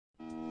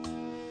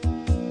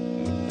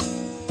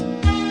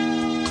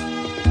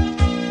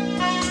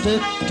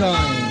Take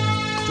time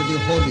to be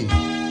holy.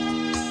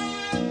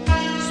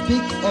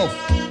 Speak off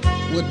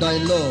with thy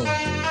Lord.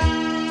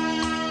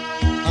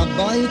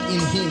 Abide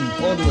in him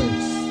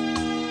always,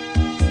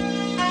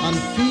 and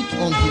feed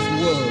on his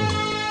word.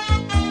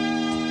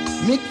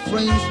 Make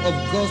friends of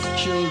God's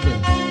children.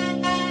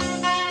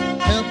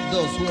 Help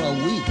those who are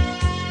weak,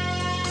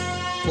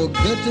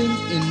 forgetting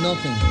in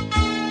nothing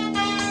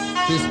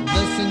his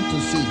blessing to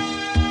seek.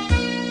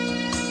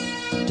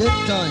 Take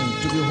time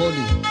to be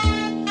holy.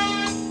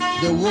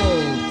 The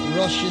world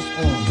rushes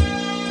on.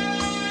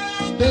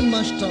 Spend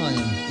much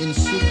time in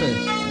secret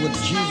with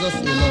Jesus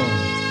alone.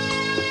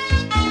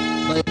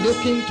 By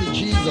looking to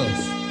Jesus,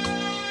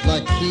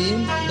 like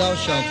him thou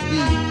shalt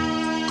be.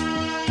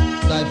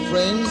 Thy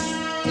friends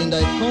in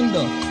thy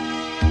conduct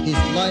his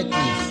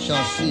likeness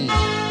shall see.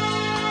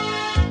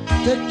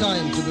 Take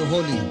time to be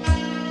holy.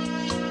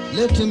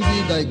 Let him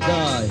be thy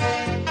guide,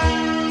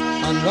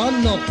 and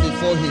run not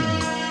before him,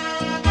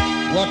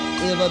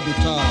 whatever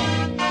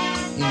betide.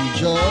 In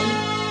joy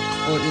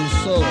or in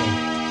sorrow,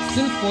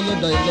 still follow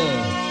thy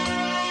Lord,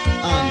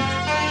 and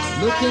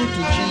looking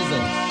to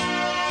Jesus,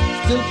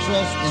 still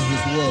trust in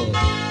his word.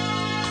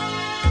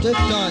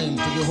 Take time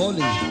to be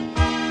holy.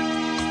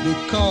 Be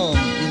calm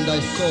in thy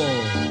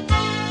soul.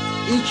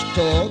 Each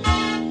thought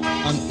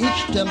and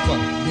each temper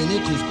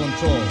beneath his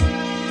control.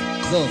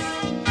 Thus,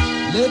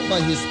 led by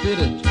his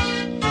spirit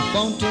to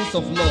fountains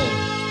of love,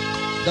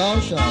 thou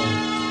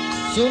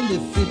shalt soon be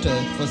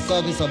fitted for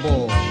service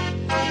above.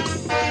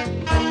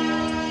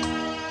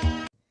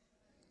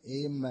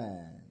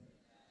 Amen.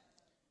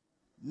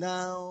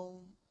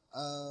 Now,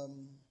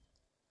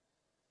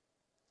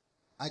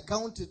 I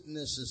count it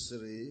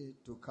necessary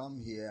to come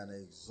here and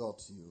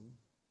exhort you,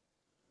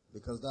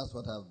 because that's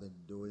what I've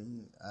been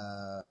doing.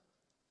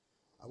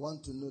 I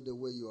want to know the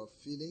way you are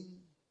feeling.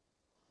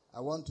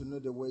 I want to know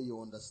the way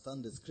you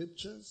understand the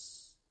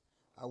scriptures.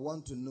 I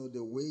want to know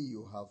the way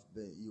you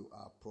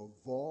are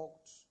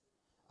provoked.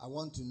 I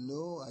want to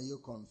know, are you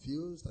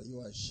confused? Are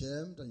you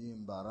ashamed? Are you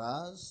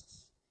embarrassed?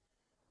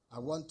 I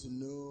want to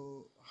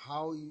know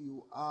how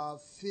you are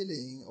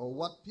feeling, or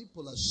what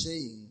people are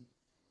saying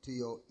to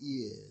your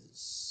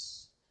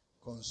ears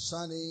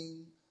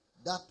concerning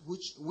that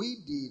which we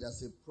did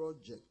as a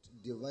project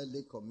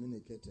divinely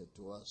communicated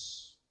to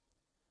us.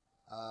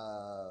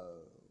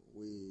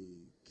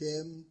 We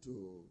came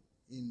to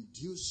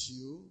induce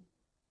you,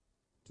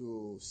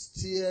 to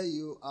steer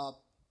you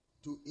up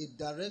to a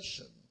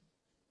direction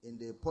in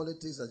the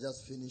politics that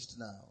just finished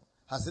now.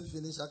 Has it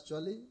finished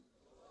actually?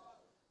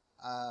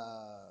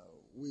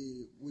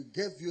 We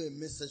gave you a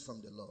message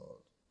from the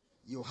Lord.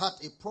 You had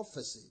a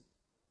prophecy,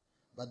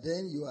 but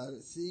then you are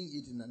seeing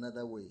it in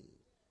another way.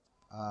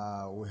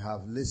 We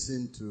have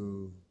listened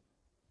to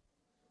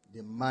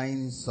the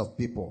minds of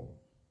people.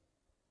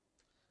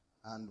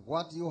 And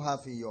what you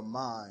have in your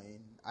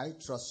mind, I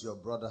trust your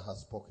brother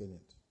has spoken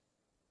it.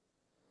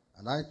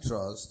 And I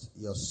trust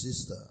your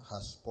sister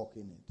has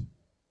spoken it.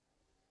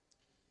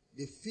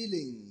 The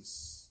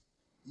feelings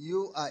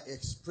you are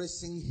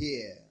expressing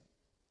here,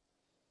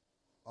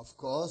 of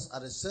course, are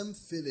the same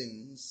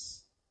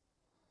feelings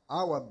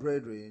our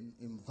brethren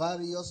in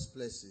various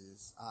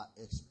places are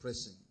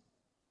expressing.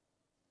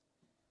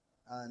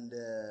 And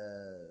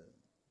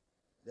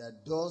there are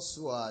those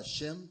who are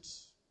ashamed,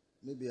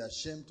 maybe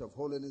ashamed of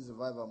Holiness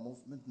Revival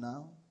Movement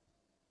now.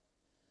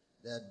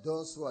 There are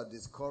those who are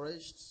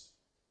discouraged.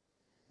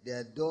 There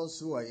are those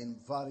who are in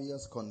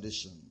various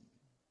conditions.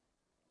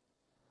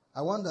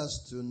 I want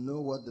us to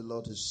know what the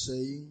Lord is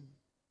saying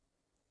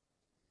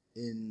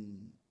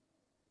in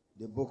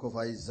the book of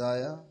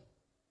Isaiah,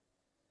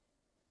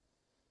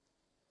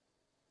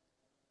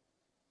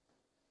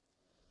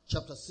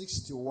 chapter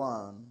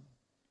 61,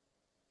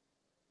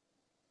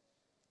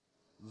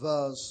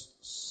 verse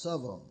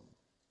 7.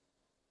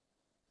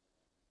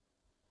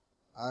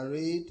 I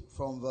read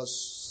from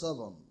verse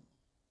 7.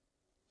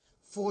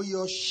 For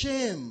your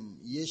shame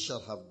ye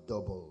shall have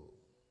double,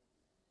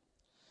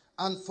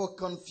 and for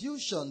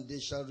confusion they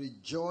shall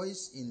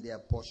rejoice in their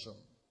portion.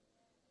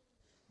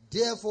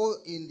 Therefore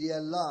in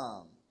their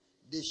land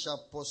they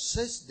shall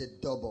possess the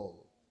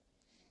double.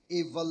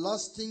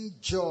 Everlasting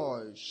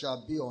joy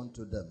shall be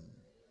unto them.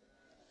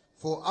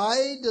 For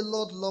I, the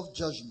Lord, love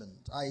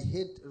judgment. I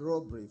hate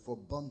robbery for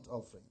burnt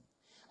offering.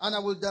 And I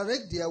will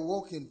direct their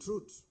walk in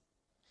truth.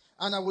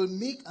 And I will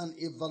make an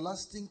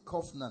everlasting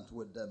covenant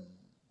with them.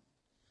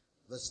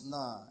 Verse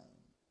 9.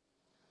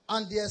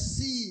 And their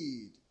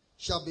seed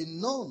shall be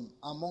known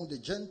among the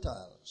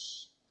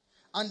Gentiles,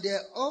 and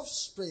their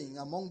offspring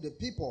among the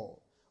people.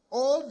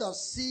 All that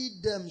see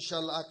them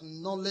shall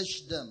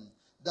acknowledge them,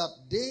 that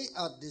they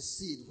are the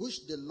seed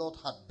which the Lord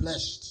had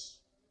blessed.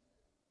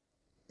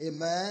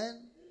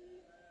 Amen.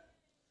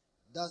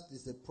 That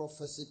is a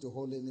prophecy to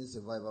Holiness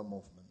Revival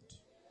Movement.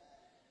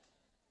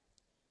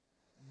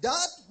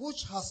 That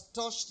which has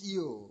touched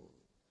you,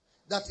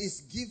 that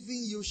is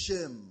giving you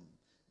shame,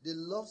 the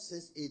Lord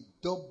says a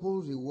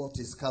double reward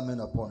is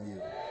coming upon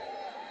you.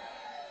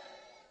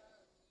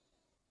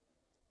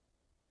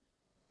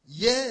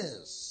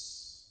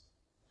 Yes.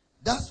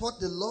 That's what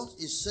the Lord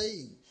is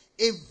saying.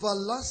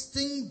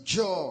 everlasting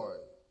joy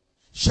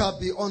shall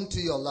be unto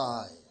your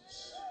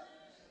lives.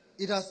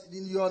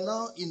 You are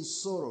now in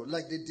sorrow,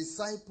 like the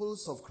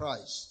disciples of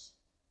Christ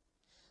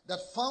that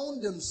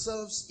found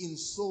themselves in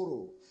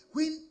sorrow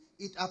when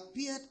it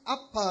appeared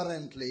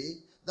apparently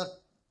that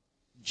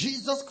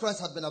Jesus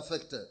Christ had been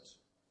affected.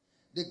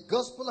 The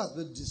gospel has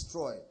been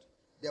destroyed.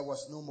 There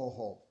was no more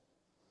hope.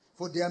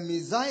 For their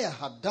Messiah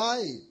had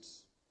died.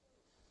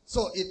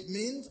 So it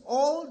means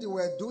all they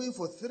were doing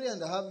for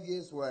 3.5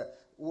 years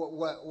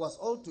was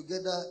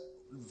altogether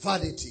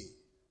vanity.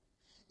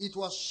 It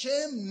was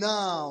shame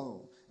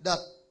now that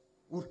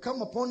would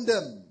come upon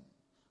them.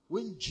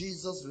 When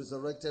Jesus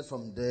resurrected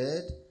from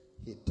dead,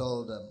 he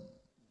told them,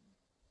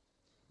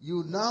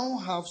 you now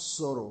have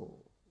sorrow,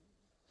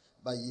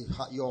 but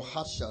your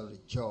heart shall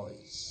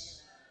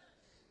rejoice.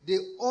 The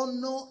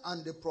honor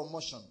and the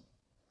promotion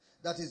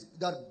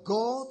that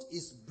God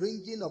is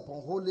bringing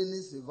upon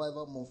Holiness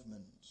Revival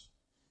Movement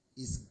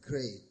is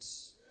great.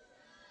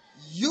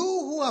 You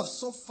who have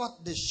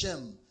suffered the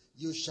shame,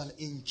 you shall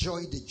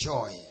enjoy the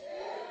joy.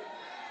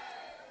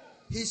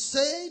 He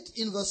said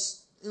in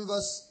verse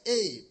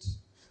 8,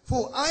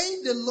 for I,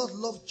 the Lord,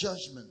 love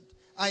judgment.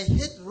 I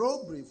hate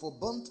robbery for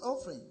burnt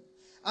offering.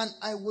 And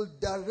I will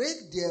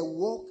direct their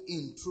walk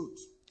in truth.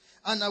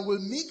 And I will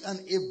make an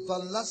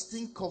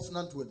everlasting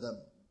covenant with them.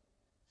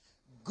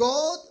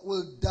 God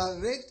will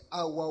direct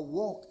our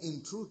walk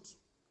in truth.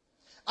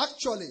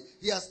 Actually,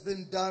 he has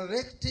been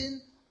directing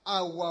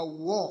our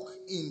walk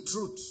in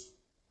truth.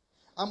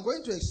 I'm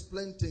going to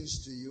explain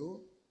things to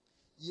you.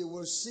 You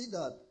will see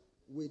that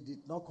we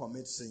did not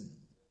commit sin.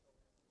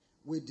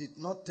 We did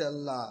not tell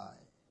lie.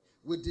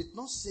 We did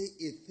not say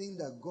a thing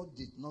that God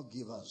did not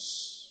give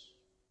us.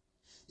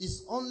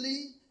 It's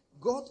only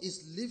God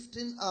is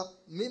lifting up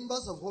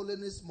members of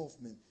Holiness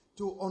Movement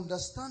to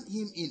understand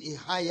him in a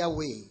higher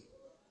way.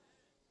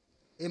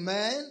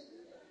 Amen?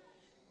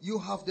 You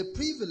have the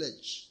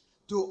privilege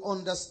to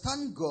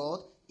understand God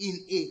in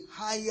a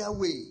higher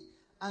way.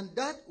 And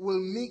that will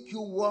make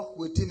you walk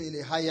with him in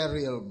a higher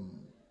realm.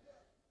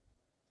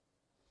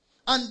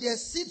 And their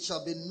seed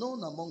shall be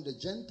known among the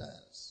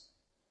Gentiles.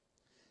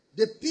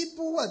 The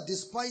people who are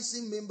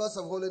despising members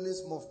of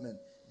Holiness Movement,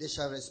 they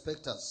shall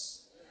respect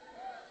us.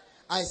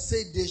 I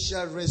say they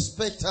shall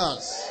respect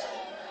us.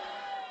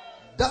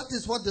 That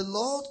is what the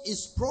Lord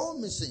is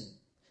promising.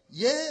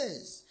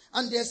 Yes.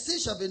 And their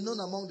seed shall be known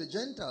among the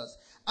Gentiles,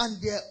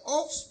 and their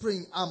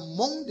offspring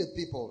among the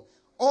people.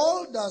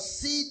 All that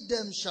see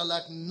them shall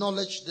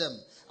acknowledge them,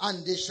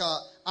 and they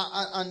shall,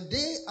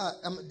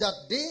 that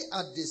they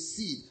are the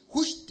seed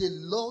which the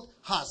Lord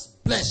has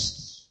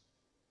blessed.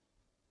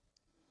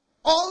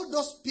 All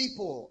those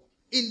people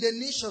in the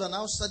nation and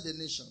outside the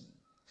nation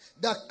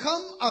that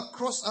come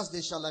across us,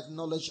 they shall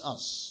acknowledge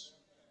us.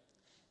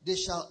 They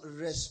shall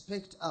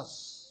respect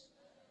us.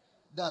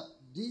 That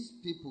these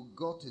people,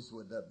 God is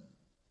with them.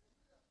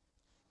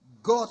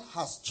 God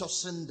has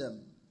chosen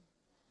them.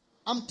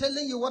 I'm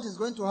telling you what is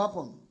going to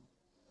happen.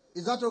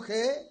 Is that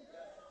okay?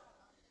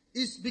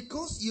 It's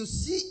because you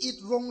see it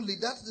wrongly.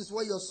 That is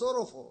why you're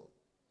sorrowful.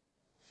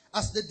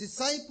 As the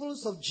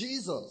disciples of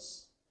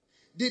Jesus,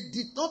 they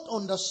did not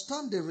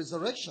understand the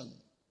resurrection.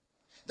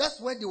 That's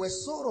why they were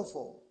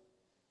sorrowful.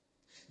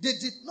 They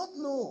did not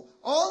know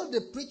all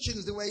the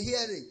preachings they were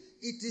hearing.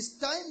 It is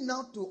time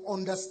now to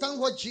understand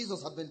what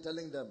Jesus had been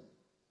telling them.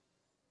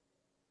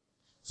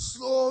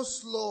 Slow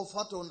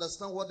for to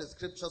understand what the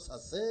scriptures have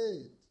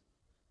said.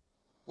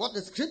 What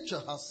the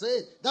scripture has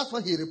said. That's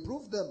why he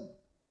reproved them.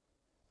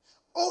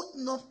 Ought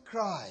not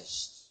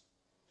Christ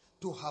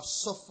to have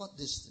suffered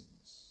these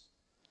things,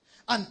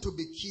 and to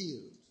be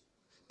killed,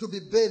 to be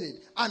buried,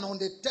 and on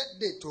the third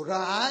day to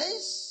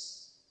rise?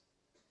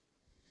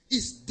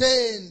 It's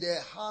then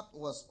their heart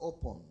was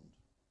opened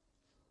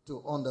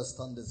to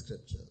understand the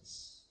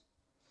scriptures.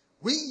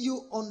 When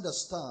you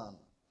understand,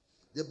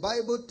 the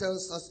Bible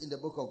tells us in the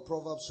book of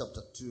Proverbs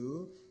chapter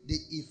 2, the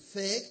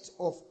effect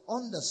of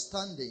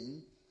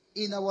understanding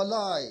in our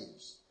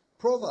lives.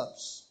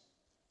 Proverbs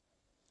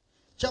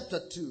chapter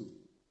 2.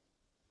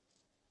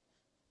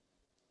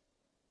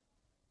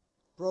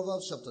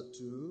 Proverbs chapter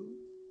 2.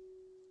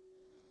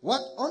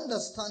 What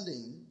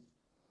understanding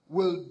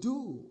will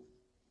do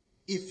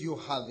if you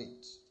have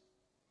it.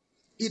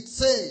 It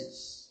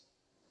says,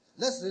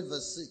 let's read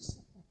verse 6.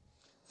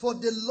 For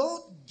the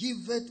Lord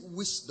giveth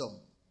wisdom.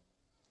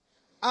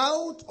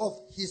 Out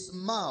of his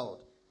mouth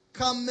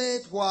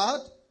cometh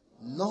what?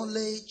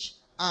 Knowledge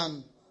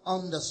and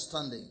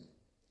understanding.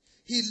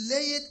 He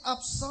layeth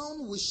up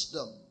sound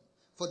wisdom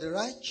for the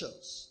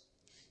righteous.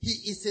 He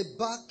is a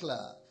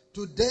buckler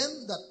to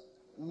them that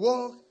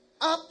walk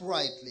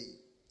uprightly.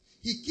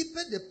 He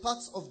keepeth the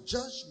paths of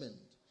judgment,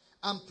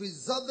 and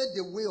preserveth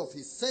the way of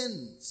his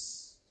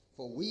saints,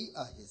 for we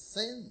are his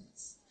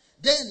saints.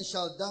 Then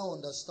shalt thou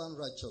understand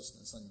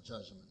righteousness and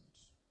judgment,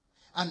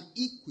 and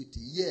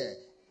equity, yea,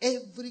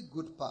 every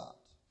good part.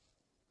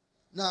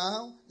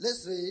 Now,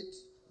 let's read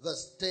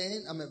verse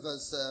 10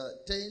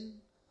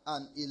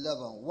 and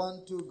 11.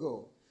 1, 2,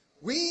 go.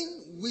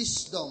 When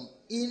wisdom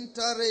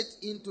entereth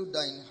into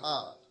thine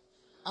heart,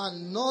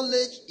 and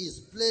knowledge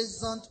is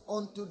pleasant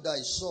unto thy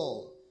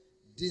soul.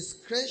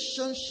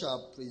 Discretion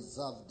shall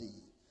preserve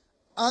thee.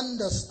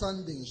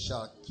 Understanding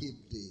shall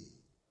keep thee.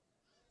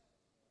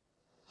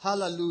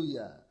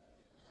 Hallelujah.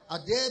 Are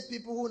there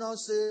people who now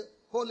say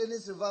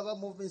Holiness Revival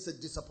Movement is a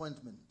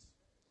disappointment?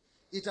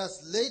 It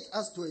has led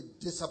us to a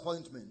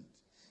disappointment.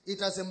 It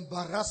has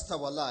embarrassed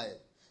our life.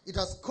 It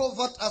has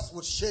covered us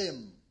with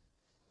shame.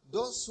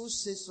 Those who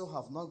say so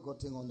have not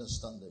gotten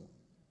understanding.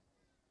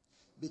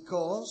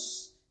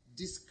 Because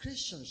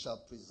discretion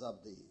shall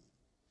preserve thee.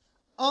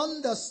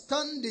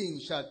 Understanding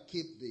shall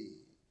keep thee.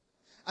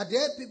 Are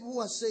there people who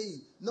are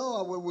saying, no,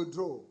 I will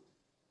withdraw.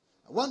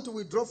 I want to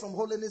withdraw from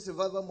Holiness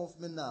Revival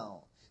Movement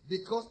now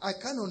because I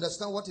can't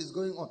understand what is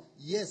going on.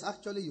 Yes,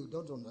 actually you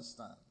don't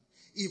understand.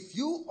 If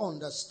you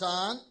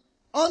understand,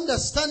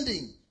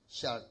 understanding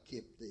shall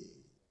keep thee.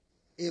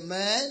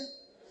 Amen?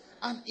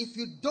 And if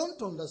you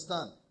don't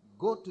understand,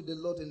 go to the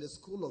Lord in the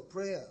school of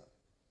prayer.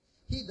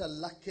 He that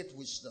lacketh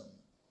wisdom,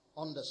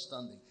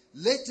 understanding,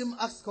 let him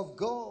ask of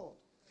God,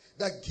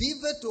 that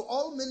giveth to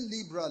all men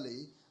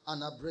liberally,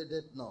 and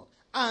upbraideth not,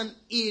 and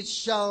it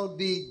shall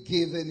be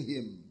given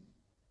him.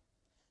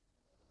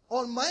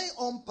 On my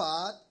own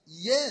part,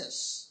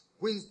 yes,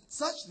 when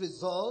such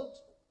results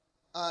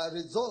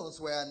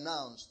were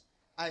announced,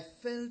 I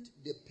felt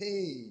the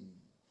pain,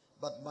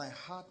 but my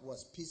heart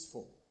was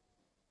peaceful.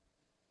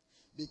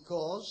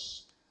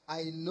 Because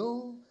I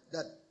know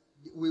that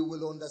we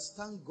will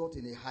understand God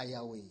in a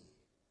higher way.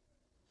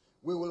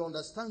 We will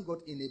understand God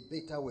in a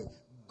better way.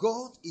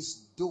 God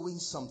is doing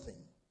something.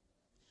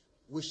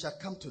 We shall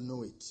come to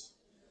know it.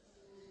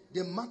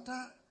 The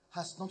matter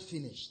has not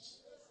finished.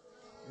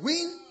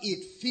 When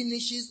it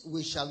finishes,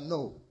 we shall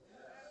know.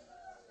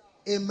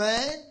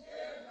 Amen?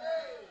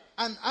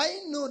 And I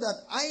know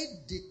that I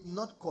did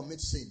not commit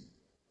sin.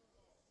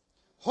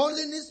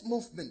 Holiness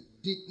movement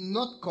did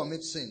not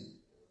commit sin.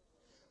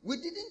 We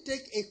didn't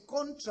take a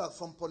contract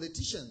from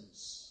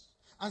politicians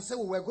and say,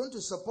 well, we're going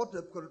to support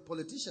the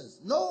politicians.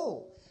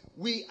 No.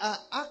 We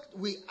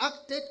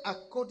acted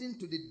according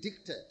to the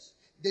dictate,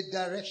 the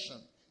direction,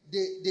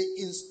 the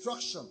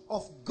instruction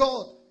of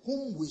God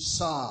whom we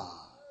serve.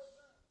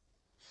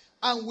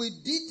 And we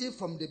did it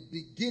from the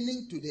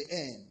beginning to the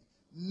end.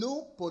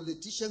 No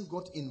politician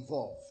got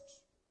involved.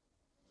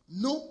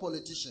 No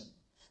politician.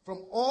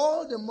 From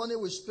all the money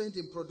we spent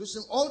in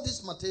producing all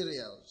these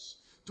materials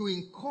to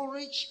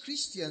encourage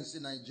Christians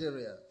in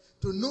Nigeria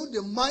to know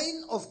the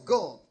mind of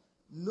God,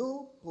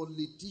 no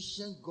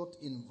politician got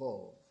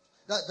involved.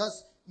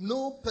 That's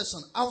no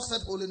person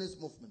outside Holiness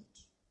Movement.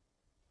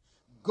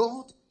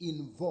 God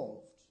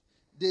involved.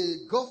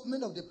 The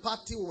government of the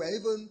party were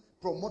even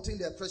promoting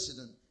their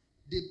president.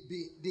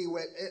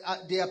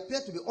 They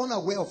appeared to be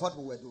unaware of what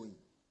we were doing.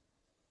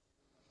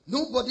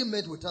 Nobody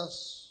met with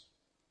us.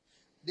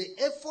 The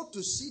effort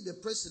to see the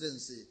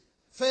presidency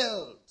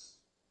failed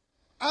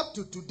up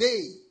to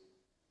today.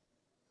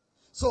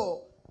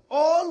 So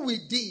all we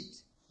did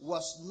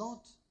was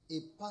not a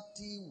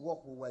party work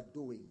we were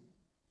doing.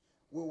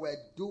 We were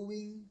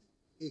doing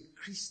a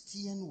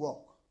Christian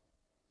work.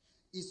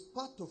 It's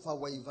part of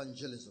our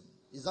evangelism.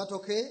 Is that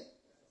okay?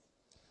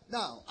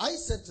 Now, I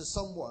said to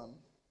someone,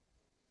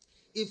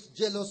 if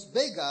Jealous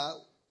Beggar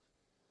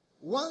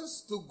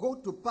wants to go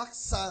to pack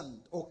sand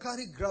or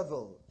carry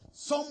gravel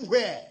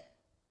somewhere,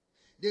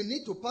 they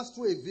need to pass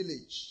through a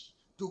village.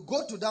 To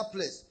go to that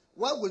place,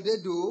 what will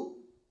they do?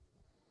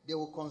 They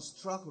will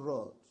construct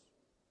road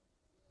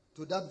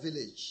to that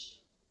village.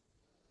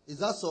 Is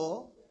that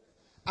so?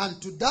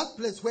 And to that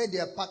place where they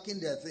are parking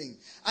their thing.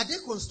 Are they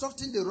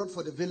constructing the road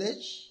for the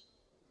village?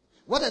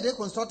 What are they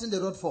constructing the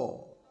road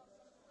for?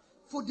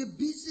 For the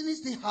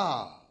business they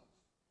have.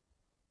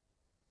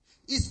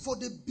 It's for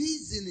the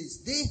business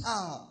they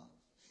have.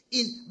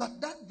 But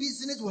that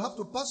business will have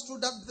to pass through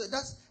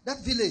that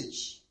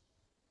village.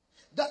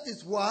 That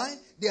is why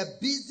they are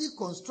busy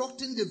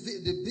constructing the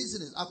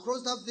business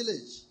across that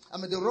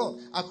village. The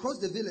road across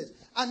the village.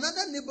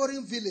 Another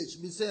neighboring village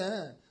will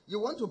say, you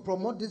want to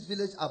promote this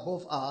village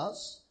above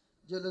us?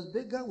 Jealous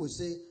Beggar will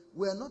say,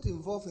 we are not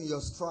involved in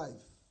your strife.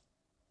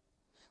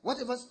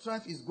 Whatever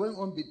strife is going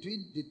on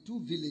between the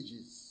two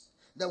villages,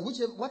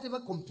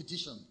 whatever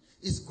competition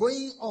is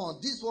going on,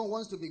 this one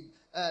wants to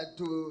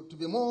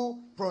be more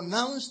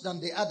pronounced than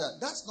the other.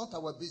 That's not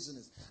our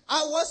business.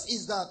 Ours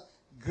is that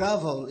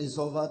gravel is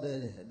over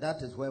there.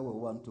 That is where we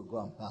want to go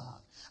and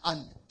park.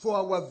 And for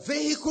our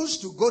vehicles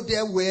to go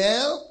there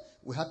well,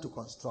 we have to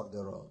construct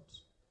the road.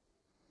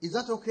 Is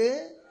that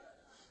okay?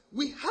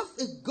 We have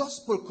a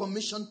gospel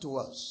commission to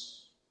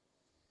us.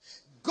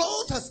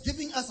 God has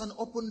given us an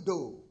open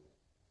door.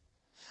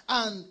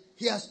 And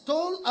he has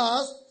told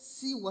us,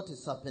 see what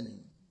is happening.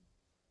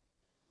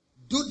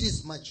 Do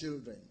this, my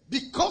children.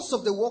 Because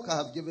of the work I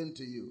have given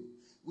to you.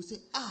 We say,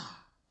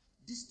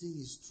 this thing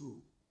is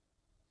true.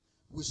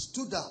 We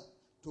stood up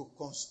to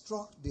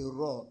construct the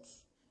road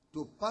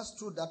to pass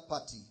through that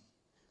party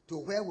to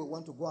where we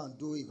want to go and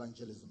do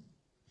evangelism.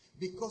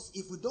 Because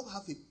if we don't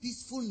have a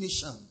peaceful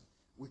nation,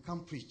 we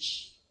can't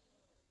preach.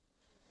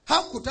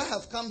 How could I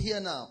have come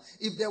here now?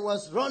 If there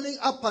was running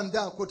up and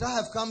down, could I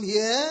have come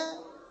here?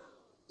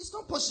 It's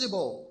not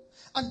possible.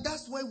 And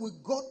that's why we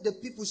got the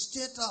people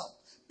stirred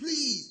up.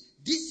 Please,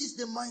 this is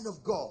the mind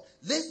of God.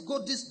 Let's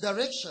go this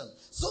direction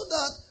so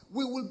that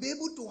we will be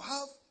able to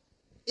have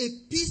a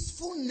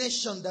peaceful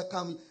nation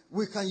that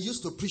we can use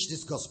to preach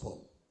this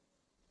gospel.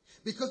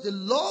 Because the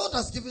Lord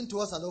has given to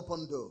us an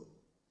open door.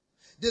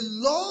 The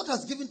Lord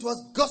has given to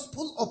us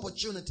gospel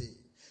opportunity.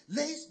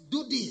 Let's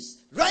do this.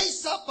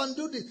 Rise up and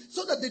do this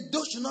so that the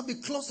door should not be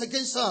closed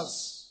against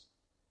us.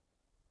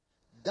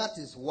 That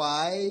is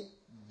why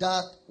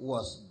that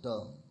was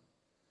done.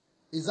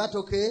 Is that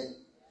okay?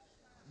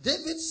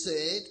 David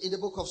said in the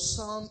book of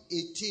Psalm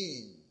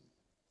 18,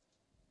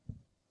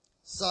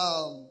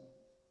 Psalm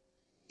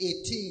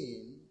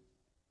 18,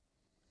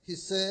 he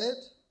said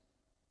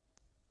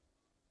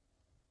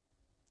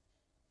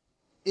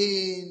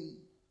in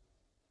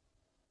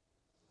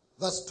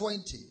verse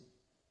 20,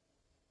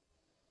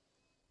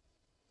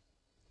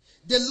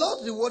 the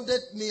Lord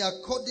rewarded me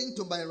according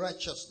to my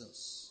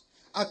righteousness,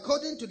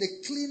 according to the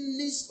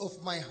cleanness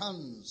of my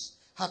hands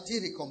hath he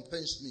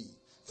recompensed me.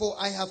 For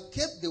I have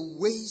kept the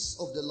ways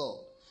of the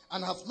Lord,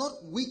 and have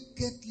not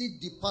wickedly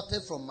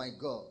departed from my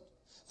God.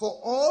 For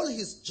all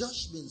his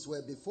judgments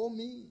were before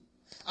me,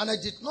 and I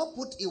did not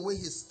put away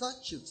his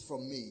statutes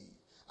from me.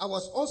 I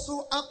was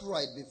also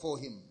upright before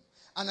him,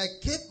 and I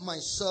kept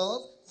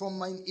myself from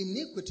mine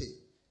iniquity.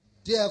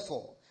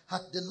 Therefore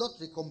hath the Lord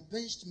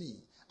recompensed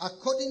me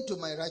according to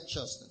my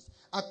righteousness,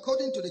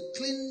 according to the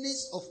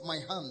cleanness of my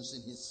hands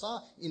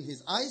in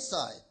his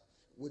eyesight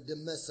with the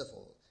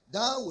merciful.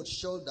 Thou wouldst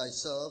show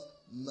thyself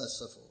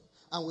merciful.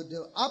 And with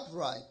the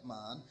upright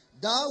man,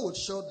 thou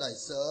wouldst show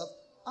thyself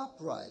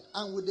upright.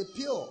 And with the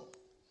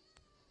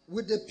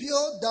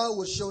pure thou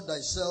wouldst show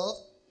thyself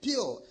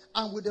pure.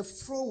 And with the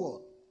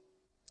froward,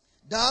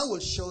 thou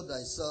wouldst show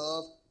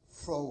thyself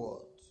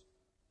froward.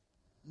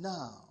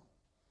 Now,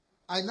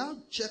 I now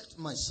checked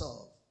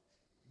myself.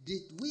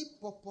 Did we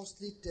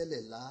purposely tell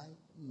a lie?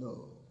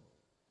 No.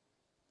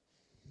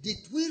 Did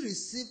we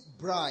receive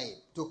bribe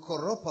to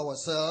corrupt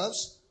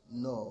ourselves?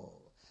 No.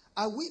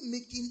 Are we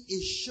making a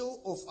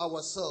show of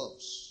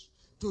ourselves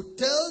to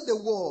tell the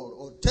world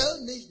or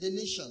tell the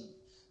nation,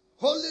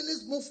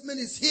 holiness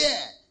movement is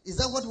here? Is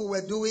that what we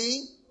were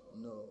doing?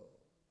 No.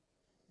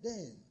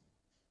 Then,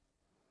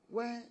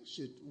 where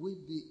should we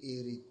be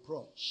a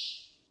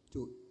reproach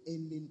to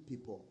any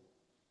people?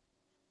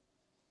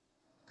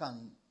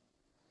 Can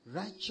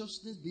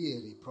righteousness be a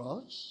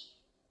reproach?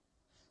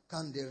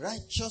 Can the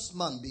righteous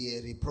man be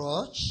a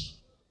reproach?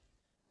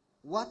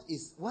 What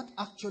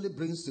actually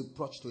brings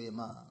reproach to a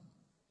man?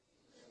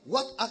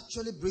 What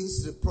actually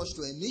brings reproach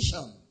to a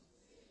nation?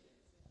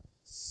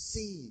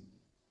 Sin.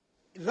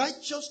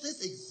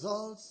 Righteousness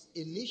exalts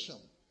a nation,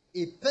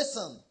 a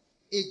person,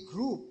 a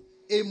group,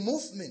 a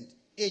movement,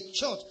 a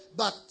church.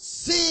 But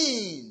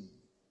sin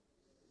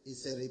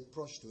is a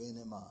reproach to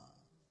any man.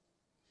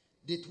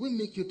 Did we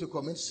make you to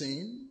commit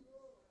sin?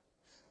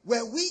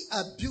 Were we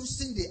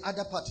abusing the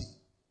other party?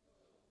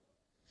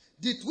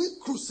 Did we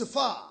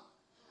crucify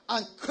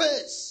and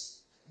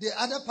curse the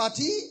other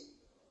party?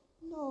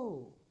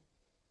 No.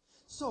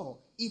 So,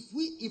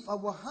 if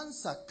our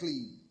hands are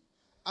clean,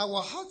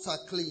 our hearts are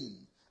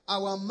clean,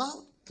 our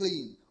mouth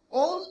clean,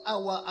 all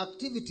our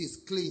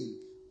activities clean,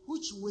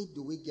 which way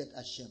do we get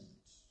ashamed?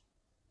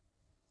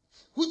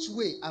 Which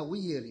way are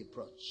we a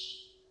reproach?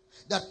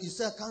 That you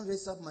say, I can't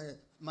raise up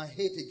my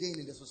head again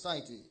in the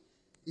society.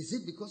 Is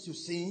it because you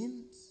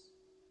sinned?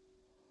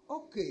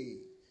 Okay,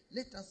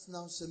 let us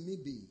now say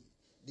maybe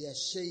they are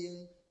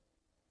saying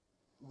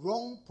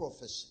wrong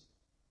prophecy,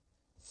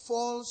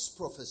 false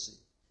prophecy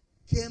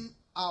came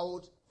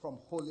out from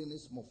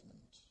holiness movement.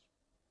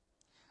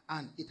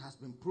 And it has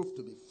been proved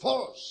to be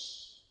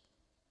false.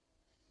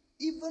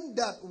 Even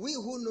that we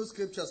who know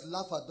scriptures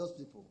laugh at those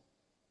people.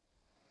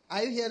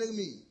 Are you hearing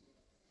me?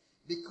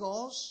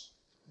 Because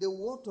the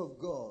word of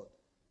God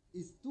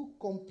is too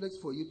complex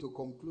for you to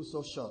conclude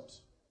so short.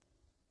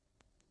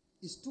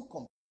 It's too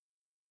complex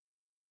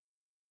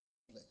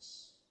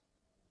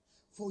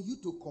for you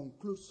to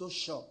conclude so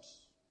short.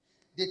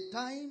 The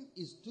time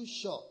is too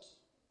short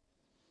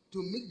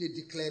to make the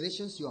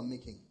declarations you are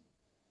making.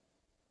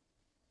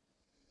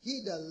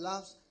 He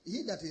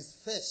that is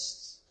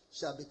first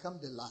shall become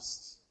the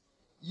last.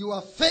 You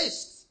are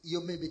first,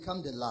 you may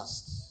become the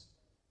last.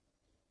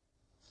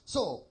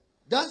 So,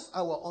 that's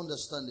our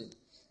understanding.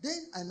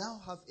 Then I now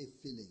have a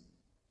feeling.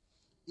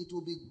 It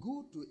will be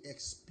good to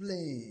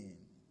explain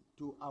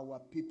to our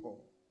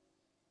people.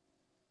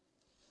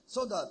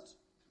 So that,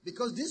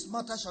 because this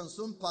matter shall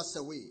soon pass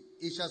away,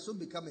 it shall soon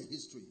become a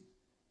history.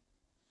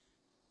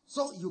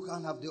 So you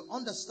can have the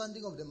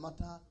understanding of the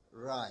matter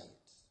right.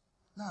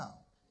 Now,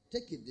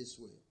 take it this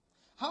way.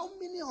 How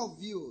many of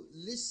you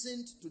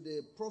listened to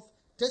the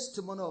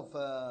testimony of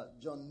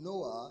John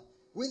Noah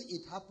when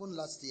it happened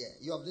last year?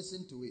 You have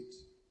listened to it.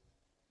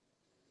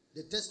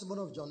 The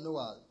testimony of John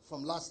Noah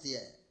from last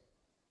year.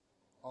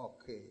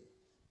 Okay.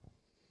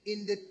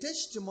 In the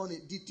testimony,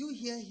 did you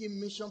hear him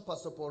mention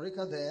Pastor Paul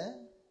Rika there?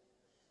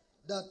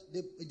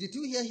 did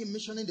you hear him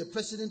mentioning the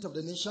president of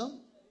the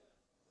nation?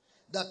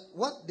 That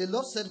what? The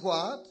Lord said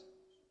what?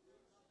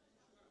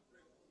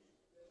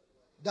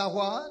 That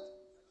what?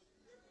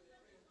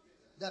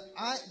 That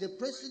the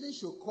president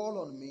should call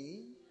on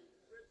me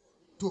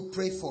to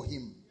pray for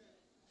him.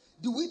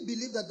 Do we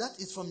believe that that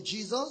is from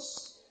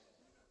Jesus?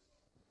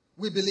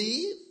 We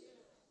believe?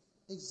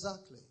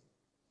 Exactly.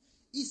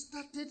 It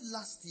started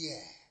last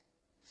year.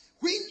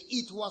 When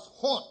it was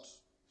hot,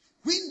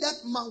 when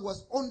that man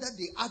was under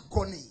the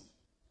agony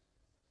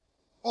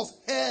of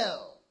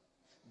hell,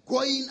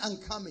 going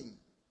and coming,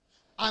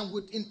 and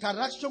with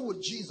interaction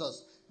with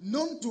Jesus,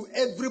 known to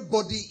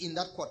everybody in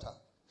that quarter.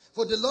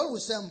 For the Lord will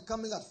say, I'm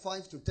coming at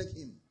 5 to take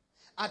him.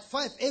 At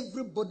 5,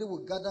 everybody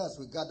will gather as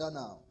we gather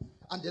now.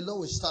 And the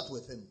Lord will start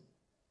with him.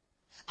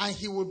 And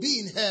he will be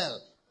in hell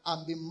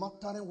and be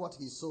muttering what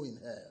he saw in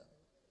hell.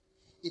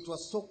 It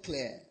was so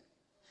clear.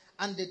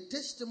 And the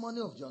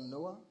testimony of John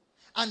Noah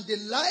and the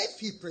life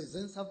he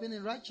presents have been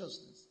in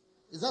righteousness.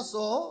 Is that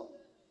so?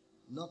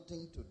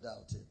 Nothing to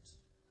doubt it.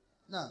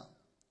 Now,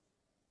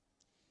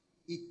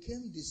 it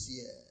came this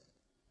year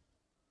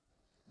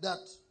that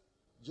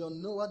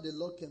John Noah, the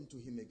Lord came to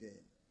him again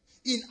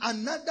in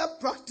another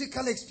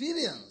practical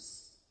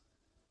experience.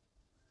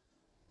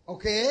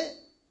 Okay?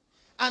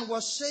 And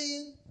was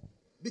saying,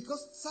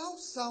 because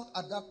South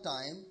at that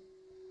time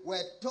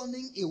were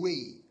turning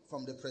away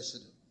from the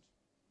president.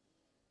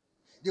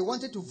 They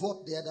wanted to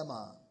vote the other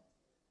man.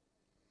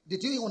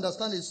 Did you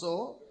understand it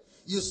so?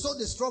 You saw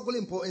the struggle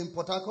in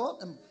Port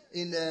Harcourt,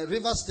 in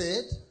River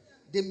State.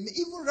 They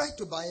even right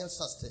to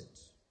Bayelsa State.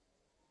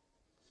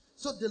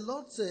 So the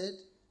Lord said,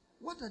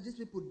 what are these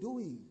people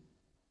doing?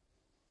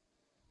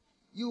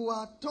 You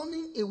are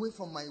turning away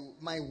from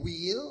my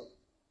will,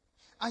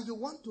 and you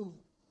want to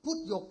put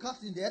your cat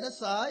in the other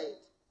side?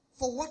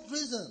 For what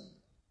reason?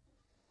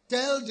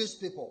 Tell these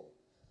people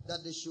that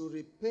they should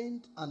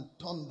repent and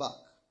turn back.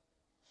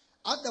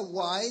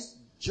 Otherwise,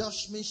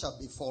 judgment shall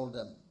befall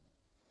them.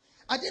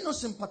 Are they not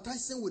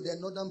sympathizing with their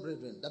northern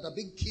brethren that are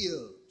being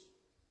killed?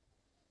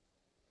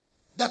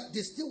 That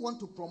they still want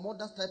to promote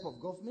that type of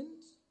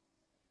government?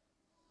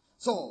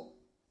 So,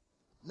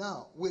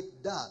 now,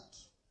 with that,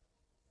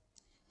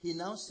 he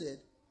now said,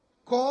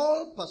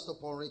 call Pastor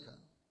Paul Rika.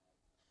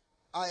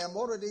 I am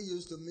already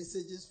used to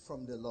messages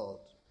from the Lord.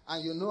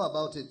 And you know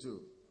about it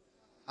too.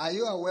 Are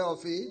you aware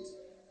of it?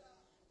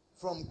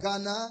 From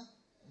Ghana,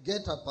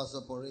 get at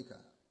Pastor Paul Rika.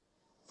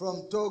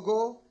 From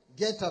Togo,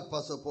 get at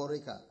Pastor Paul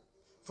Rika.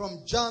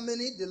 From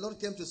Germany, the Lord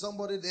came to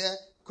somebody there,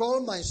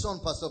 call my son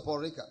Pastor Paul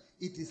Rika.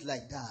 It is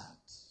like that.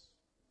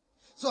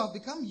 So I've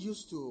become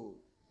used to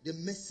the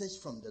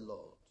message from the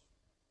Lord.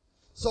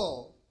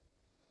 So,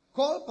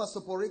 call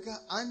Pastor Paul Rika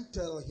and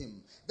tell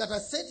him that I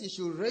said he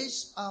should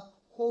raise up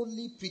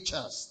holy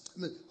preachers,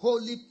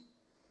 holy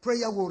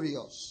prayer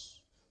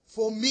warriors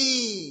for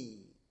me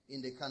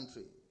in the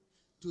country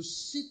to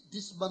sit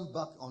this man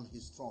back on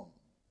his throne.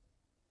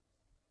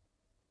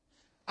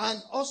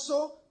 And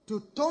also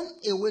to turn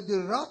away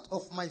the wrath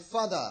of my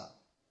father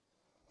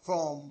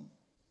from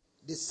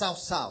the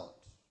south.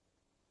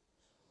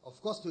 Of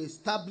course, to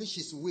establish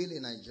his will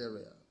in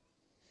Nigeria.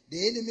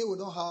 The enemy will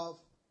not have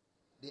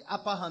the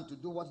upper hand to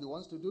do what he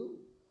wants to do,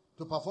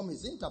 to perform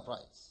his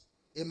enterprise.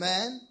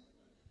 Amen?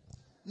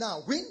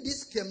 Now, when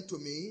this came to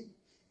me,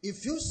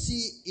 if you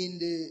see in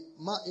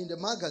the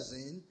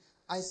magazine,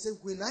 I said,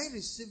 when I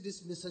received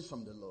this message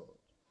from the Lord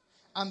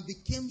and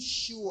became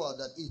sure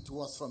that it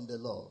was from the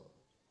Lord,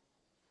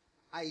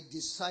 I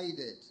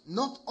decided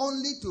not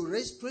only to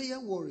raise prayer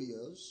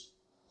warriors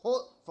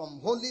from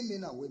holy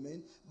men and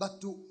women,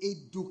 but to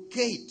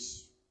educate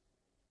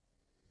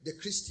the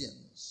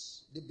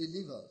Christians, the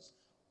believers,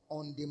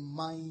 on the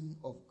mind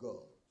of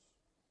God.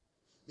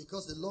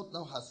 Because the Lord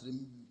now has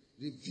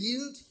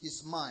revealed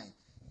his mind.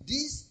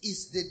 This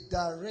is the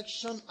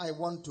direction I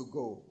want to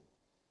go.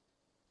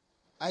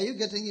 Are you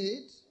getting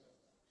it?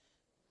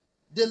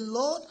 The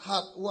Lord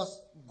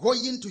was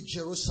going to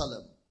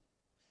Jerusalem.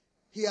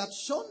 He had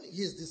shown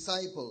his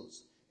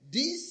disciples,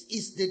 this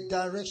is the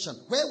direction.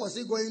 Where was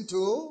he going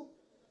to?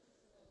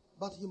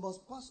 But he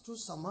must pass through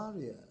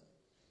Samaria.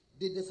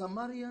 Did the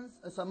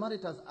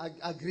Samaritans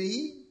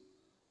agree?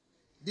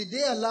 Did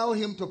they allow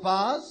him to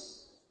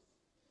pass?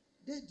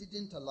 They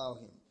didn't allow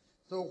him.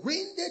 So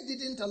when they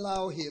didn't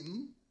allow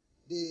him,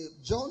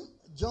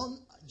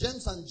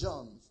 James and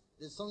John,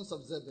 the sons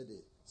of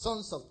Zebedee,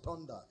 sons of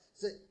thunder,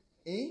 said,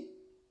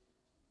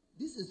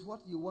 this is what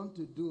you want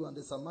to do, and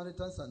the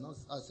Samaritans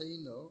are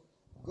saying no.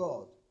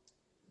 God,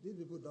 these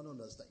people don't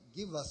understand.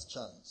 Give us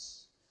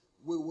chance.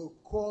 We will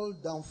call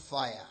down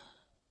fire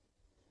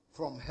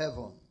from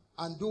heaven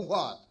and do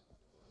what?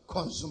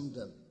 Consume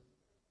them.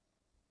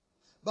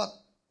 But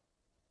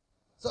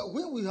so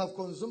when we have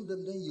consumed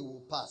them, then you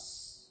will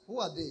pass.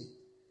 Who are they?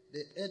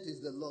 The earth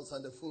is the Lord's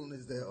and the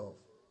fullness thereof.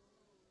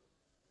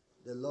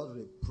 The Lord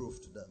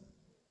reproved them.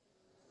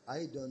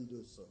 I don't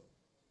do so.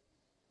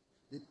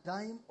 The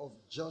time of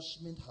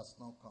judgment has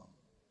now come.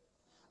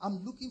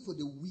 I'm looking for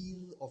the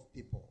will of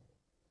people.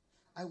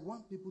 I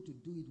want people to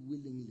do it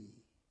willingly.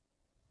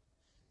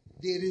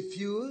 They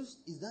refused.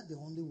 Is that the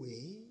only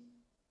way?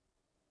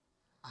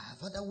 I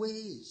have other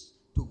ways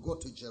to go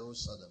to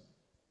Jerusalem.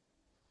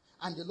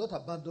 And the Lord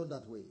abandoned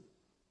that way.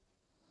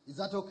 Is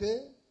that okay?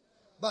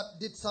 But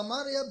did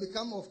Samaria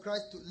become of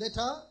Christ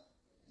later?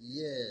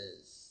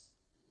 Yes.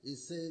 He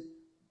said,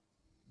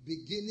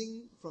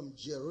 beginning from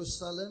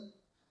Jerusalem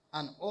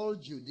and all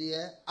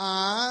Judea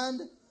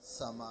and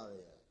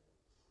Samaria.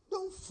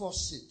 Don't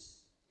force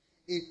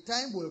it. A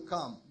time will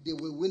come, they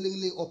will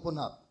willingly open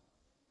up.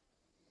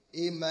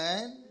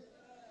 Amen?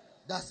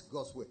 That's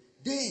God's way.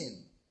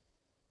 Then,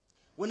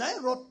 when I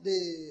wrote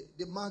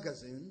the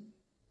magazine,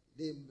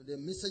 the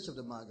message of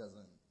the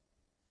magazine,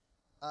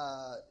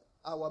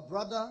 our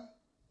brother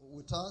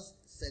with us,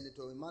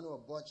 Senator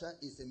Emmanuel Bocha,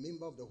 is a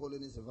member of the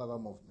Holiness Revival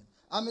Movement.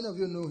 How many of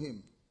you know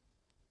him?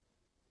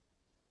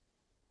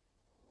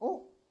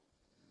 Oh,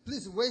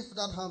 please wave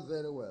that hand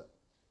very well.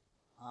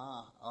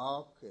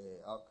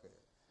 Okay.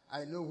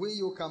 I know when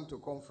you come to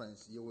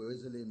conference, you will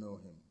easily know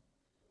him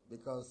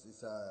because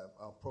he's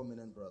a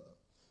prominent brother.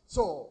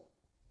 So,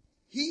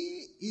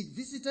 he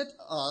visited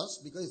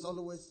us because he's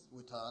always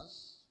with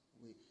us.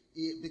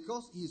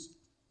 Because he's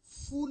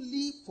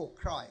fully for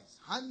Christ,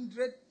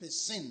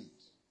 100%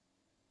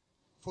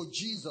 for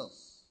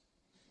Jesus.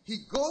 He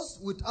goes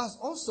with us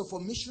also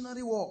for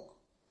missionary work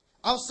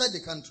outside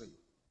the country.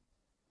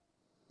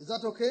 Is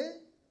that okay?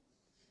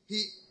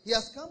 He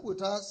has come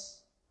with us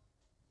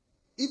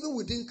even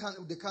within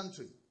the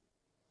country.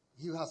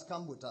 He has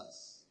come with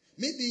us.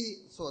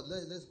 Maybe, so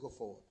let's go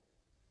forward.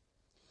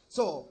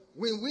 So,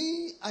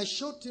 when I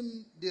showed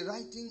him the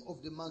writing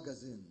of the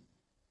magazine,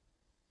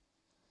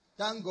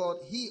 thank God,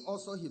 he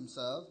also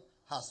himself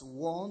has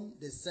won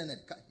the Senate.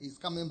 He's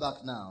coming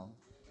back now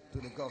to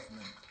the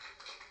government.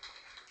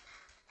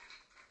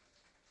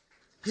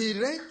 He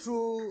read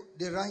through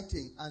the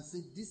writing and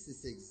said, this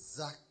is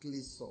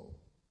exactly so.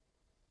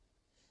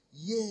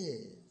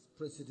 Yes,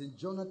 President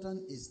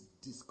Jonathan is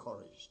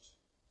discouraged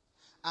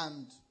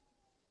and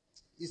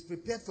is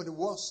prepared for the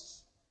worst.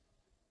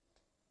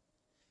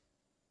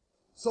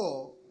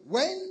 So,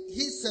 when he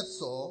said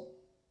so,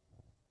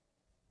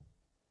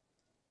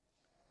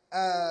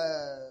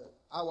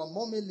 our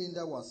mommy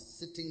Linda was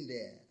sitting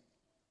there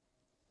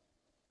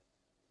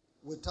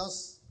with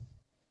us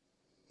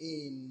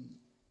in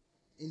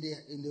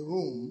the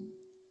room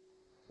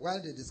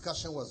while the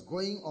discussion was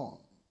going on.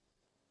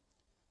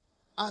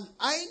 And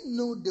I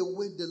know the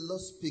way the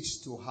Lord speaks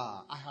to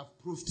her. I have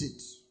proved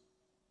it.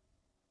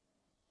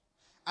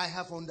 I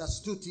have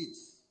understood it.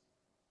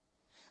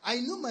 I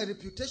know my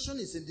reputation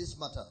is in this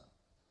matter,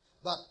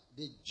 but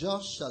the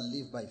just shall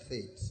live by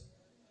faith.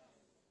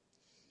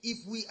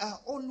 If we are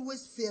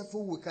always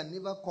fearful, we can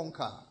never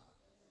conquer.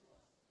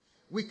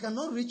 We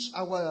cannot reach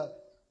our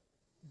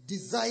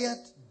desired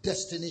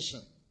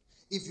destination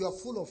if you are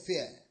full of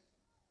fear.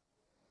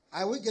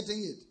 Are we getting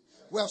it?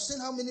 We have seen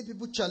how many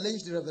people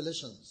challenge the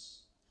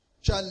revelations,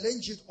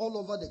 challenge it all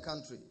over the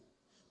country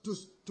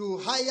to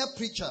hire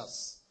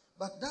preachers.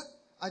 But that,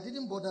 I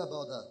didn't bother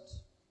about that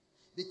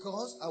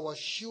because I was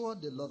sure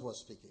the Lord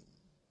was speaking.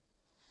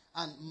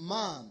 And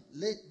man,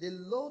 the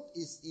Lord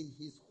is in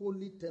his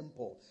holy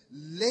temple.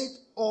 Let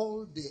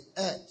all the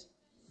earth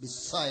be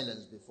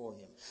silenced before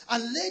him.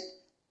 And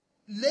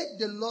let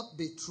the Lord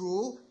be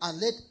true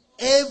and let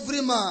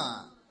every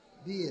man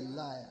be a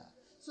liar.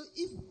 So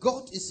if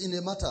God is in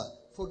a matter,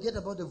 forget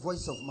about the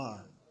voice of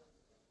man.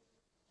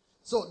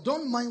 So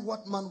don't mind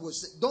what man will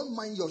say. Don't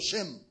mind your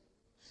shame.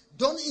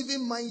 Don't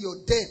even mind your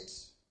debt.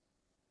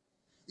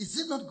 Is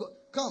it not God?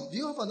 Come, do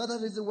you have another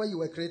reason why you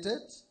were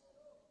created?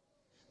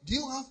 Do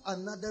you have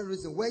another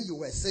reason why you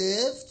were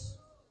saved?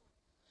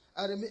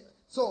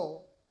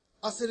 So,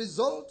 as a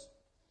result,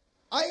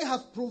 I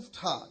have proved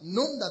her,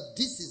 known that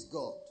this is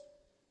God.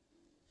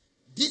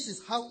 This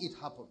is how it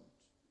happened.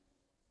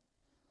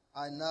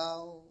 And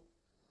now,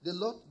 the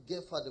Lord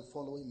gave her the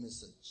following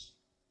message.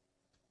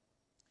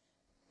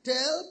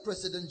 Tell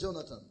President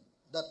Jonathan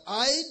that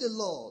I, the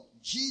Lord,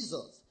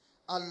 Jesus,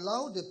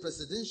 allow the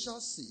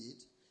presidential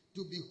seat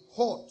to be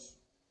hot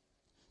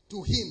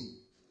to him,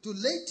 to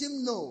let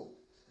him know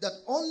that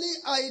only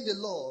I, the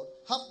Lord,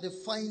 have the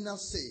final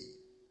say.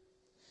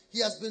 He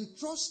has been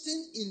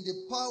trusting in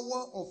the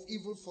power of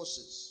evil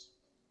forces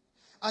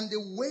and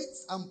the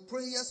weights and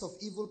prayers of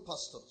evil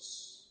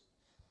pastors.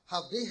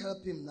 Have they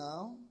helped him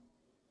now?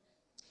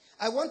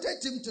 I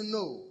wanted him to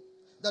know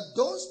that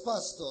those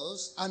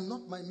pastors are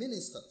not my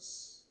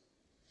ministers.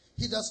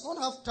 He does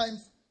not have time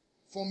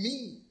for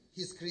me,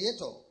 his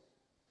creator.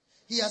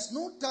 He has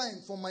no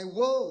time for my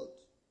world.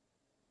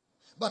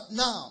 But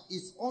now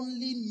it's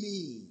only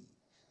me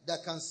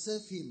that can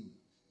save him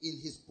in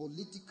his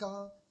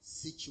political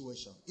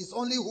situation. It's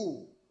only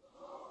who?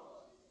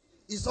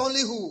 It's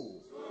only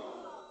who?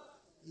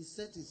 He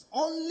said it's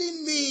only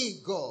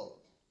me, God,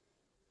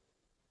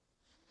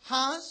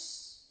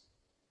 has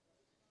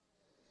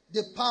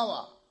the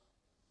power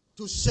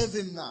to save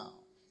him now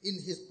in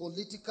his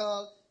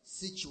political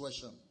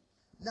situation.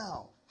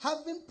 Now,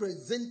 having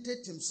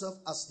presented himself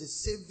as the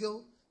savior,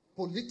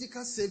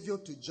 political savior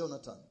to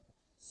Jonathan,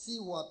 see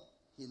what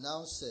he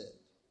now said.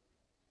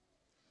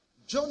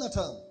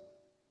 Jonathan,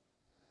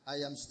 I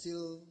am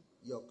still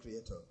your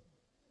creator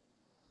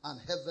and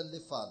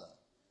heavenly Father.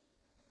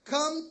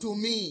 Come to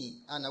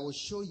me and I will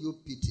show you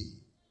pity,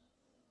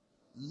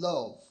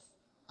 love,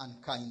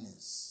 and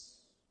kindness.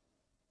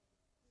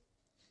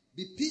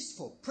 Be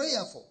peaceful,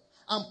 prayerful,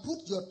 and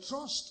put your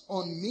trust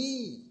on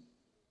me.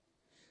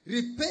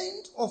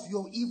 Repent of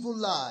your evil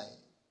life.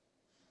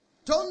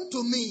 Turn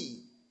to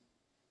me.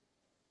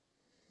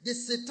 The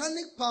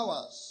satanic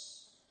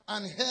powers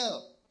and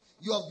help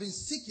you have been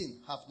seeking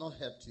have not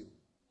helped you.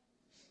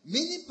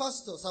 Many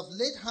pastors have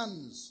laid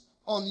hands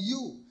on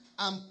you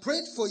and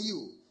prayed for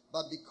you,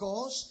 but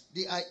because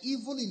they are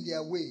evil in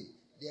their way,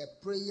 their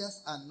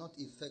prayers are not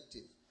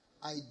effective.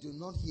 I do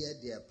not hear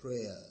their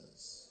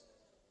prayers.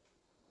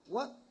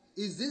 What?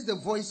 Is this the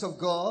voice of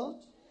God?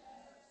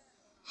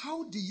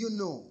 How do you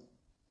know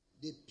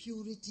the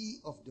purity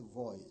of the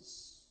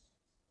voice?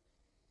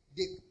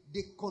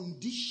 The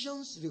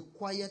conditions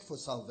required for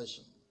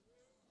salvation.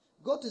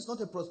 God is not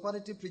a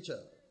prosperity preacher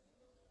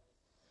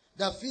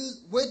that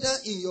feels whether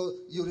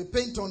you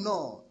repent or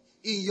not,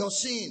 in your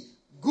sin,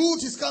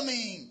 good is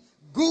coming,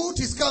 good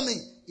is coming.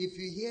 If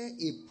you hear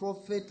a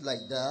prophet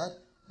like that,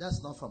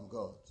 that's not from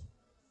God.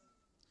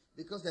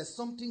 Because there's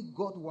something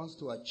God wants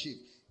to achieve.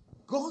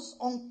 God's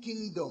own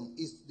kingdom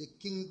is the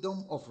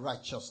kingdom of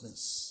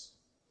righteousness.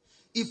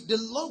 If the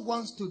Lord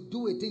wants to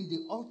do a thing,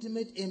 the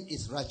ultimate aim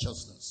is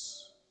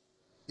righteousness.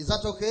 Is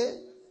that okay?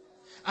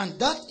 And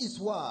that is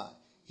why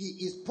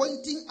he is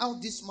pointing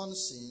out this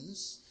man's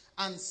sins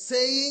and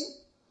saying,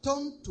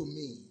 turn to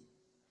me.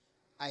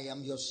 I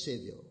am your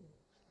Savior.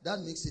 That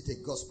makes it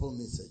a gospel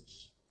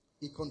message.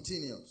 He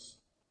continues.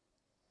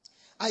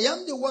 I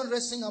am the one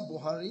raising up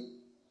Buhari,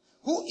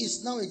 who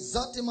is now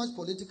exerting much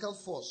political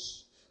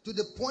force to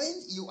the point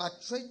you are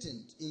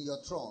threatened in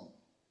your throne.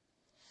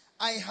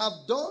 I have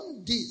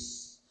done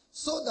this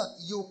so that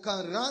you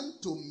can run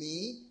to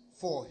me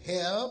for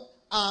help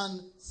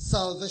and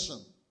salvation.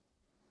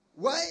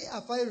 Why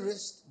have I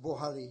raised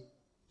Buhari?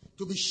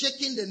 To be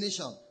shaking the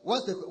nation.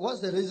 What's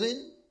the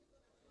reason?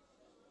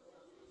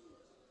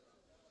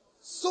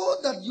 So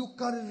that you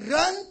can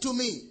run to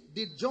me.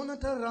 Did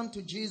Jonathan run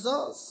to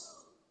Jesus?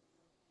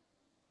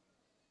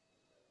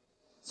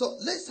 So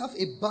let's have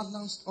a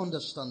balanced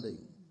understanding.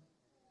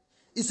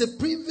 It's a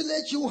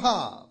privilege you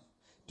have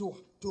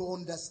to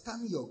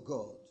understand your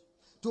God.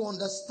 To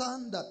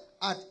understand that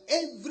at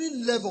every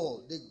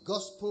level, the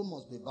gospel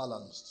must be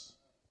balanced.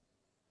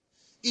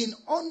 In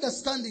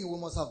understanding, we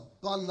must have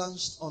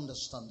balanced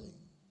understanding.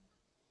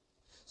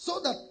 So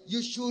that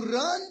you should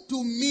run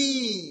to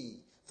me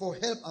for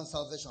help and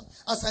salvation.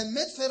 As I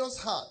made Pharaoh's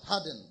heart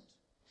hardened,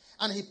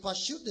 and he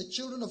pursued the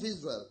children of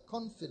Israel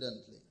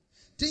confidently,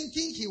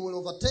 thinking he will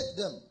overtake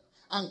them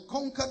and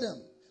conquer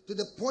them, to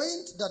the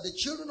point that the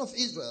children of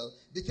Israel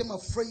became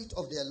afraid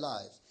of their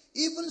lives.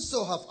 Even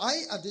so have I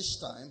at this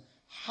time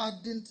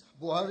hardened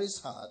Buhari's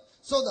heart,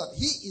 so that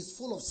he is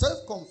full of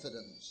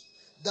self-confidence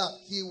that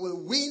he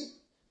will win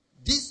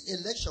this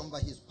election by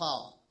his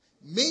power.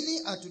 Many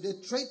are today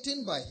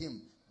threatened by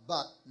him,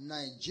 but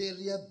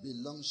Nigeria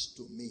belongs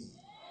to me,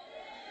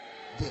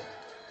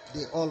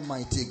 the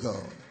Almighty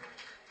God.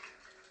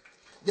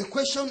 The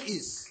question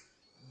is,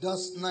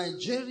 does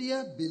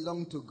Nigeria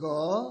belong to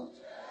God?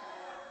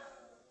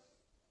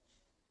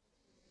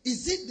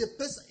 Is it the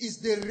person? Is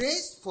the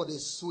race for the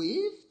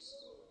swift?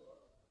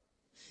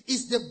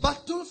 Is the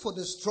battle for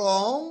the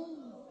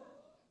strong?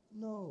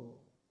 No.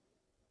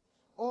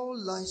 All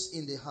lies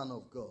in the hand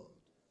of God.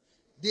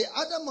 The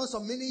other months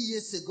of many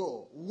years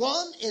ago,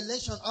 one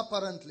election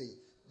apparently,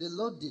 the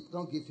Lord did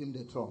not give him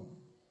the throne.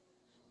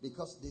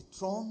 Because the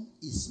throne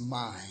is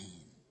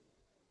mine.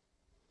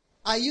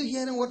 Are you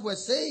hearing what we're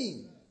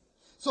saying?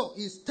 So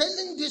he's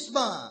telling this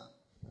man,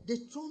 the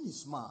throne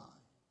is mine.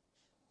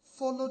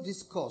 Follow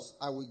this course,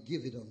 I will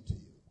give it unto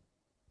you.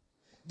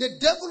 The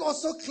devil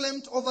also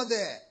claimed over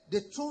there,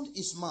 the throne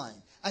is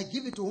mine. I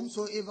give it to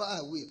whomsoever I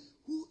will.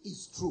 Who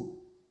is true?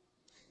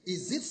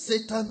 Is it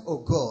Satan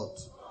or God?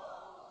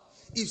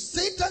 If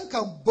Satan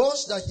can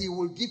boast that he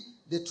will give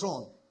the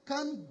throne,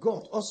 can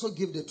God also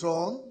give the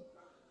throne?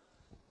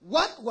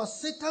 What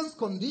was Satan's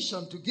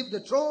condition to give the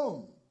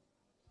throne?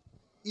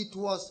 It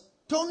was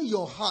turn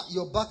your heart,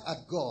 your back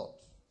at God.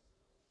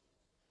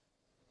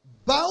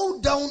 Bow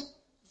down,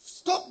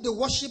 stop the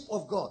worship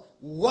of God.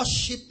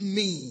 Worship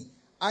me.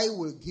 I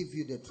will give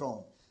you the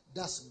throne.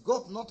 Does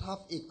God not have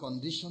a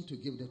condition to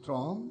give the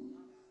throne?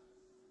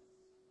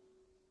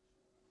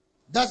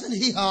 Doesn't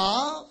he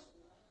have?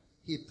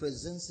 He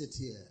presents it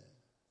here.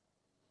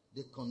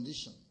 The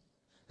condition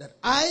that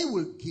I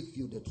will give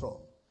you the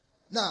throne.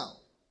 Now,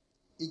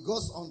 it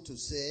goes on to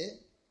say,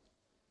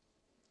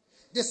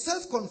 the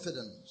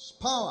self-confidence,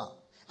 power,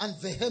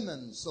 and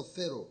vehemence of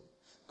Pharaoh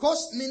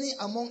caused many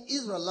among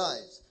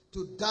Israelites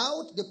to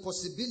doubt the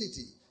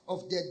possibility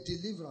of their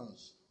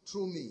deliverance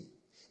through me.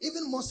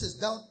 Even Moses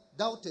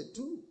doubted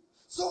too.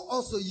 So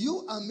also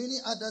you and many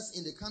others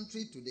in the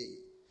country today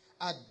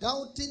are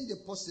doubting the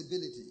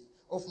possibility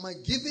of my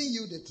giving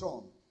you the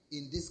throne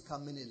in this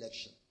coming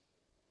election.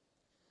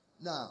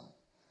 Now,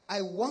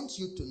 I want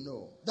you to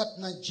know that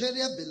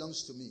Nigeria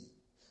belongs to me.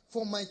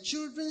 For my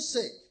children's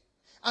sake,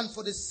 and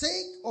for the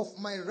sake of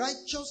my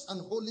righteous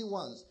and holy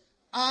ones,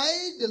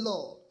 I, the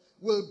Lord,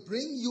 will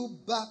bring you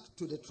back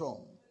to the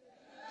throne.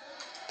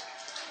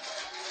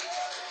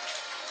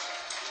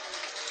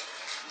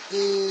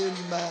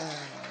 Amen.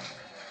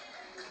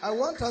 I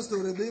want us to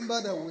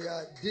remember that we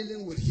are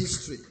dealing with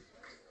history.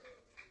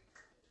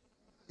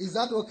 Is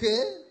that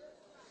okay?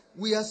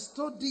 We are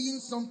studying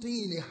something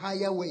in a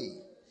higher way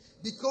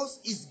because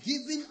it's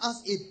giving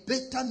us a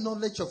better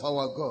knowledge of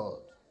our God.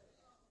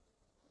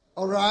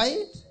 All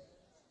right?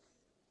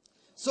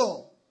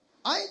 So,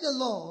 I, the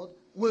Lord,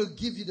 will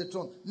give you the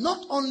throne.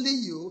 Not only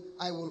you,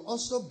 I will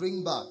also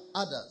bring back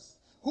others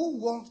who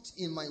walked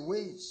in my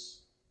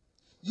ways.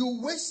 You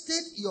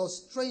wasted your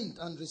strength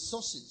and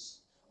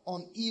resources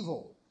on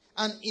evil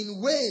and in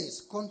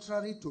ways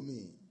contrary to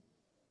me.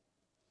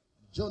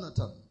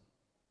 Jonathan,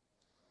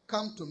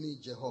 come to me,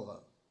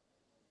 Jehovah.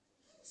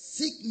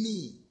 Seek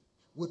me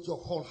with your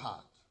whole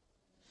heart.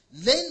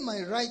 Learn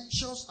my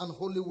righteous and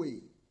holy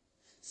way.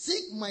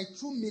 Seek my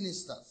true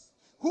ministers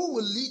who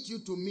will lead you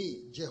to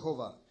me,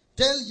 Jehovah.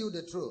 Tell you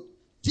the truth.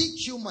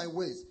 Teach you my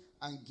ways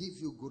and give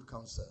you good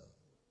counsel.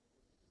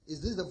 Is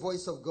this the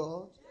voice of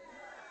God?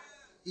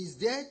 Is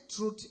there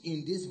truth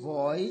in this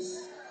voice?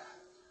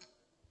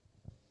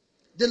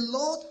 The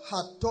Lord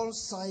had told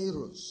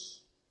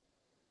Cyrus,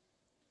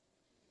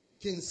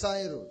 King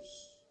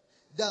Cyrus,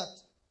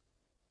 that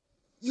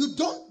you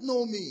don't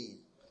know me,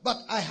 but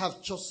I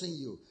have chosen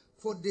you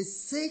for the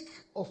sake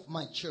of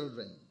my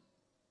children.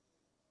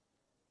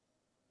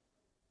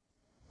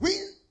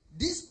 When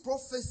this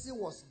prophecy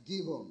was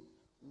given,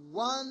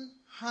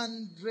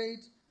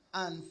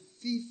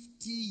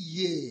 150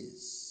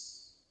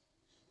 years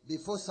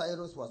before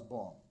Cyrus was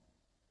born.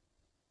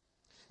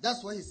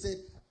 That's why he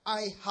said,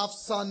 I have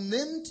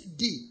surnamed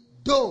thee,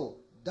 though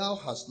thou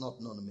hast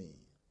not known me.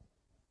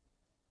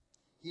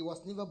 He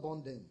was never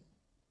born then.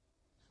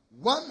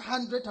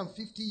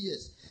 150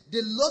 years.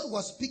 The Lord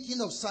was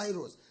speaking of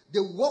Cyrus.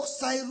 The work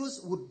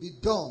Cyrus would be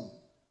done.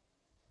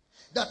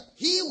 That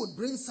he would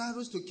bring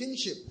Cyrus to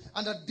kingship.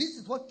 And that this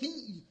is what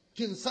King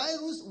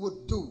Cyrus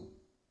would do.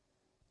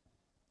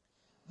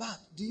 But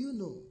do you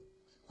know,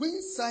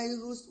 when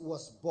Cyrus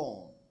was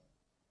born,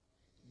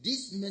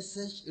 this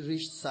message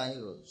reached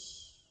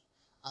Cyrus.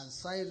 And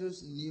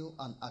Cyrus knew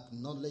and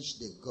acknowledged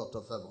the God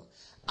of heaven.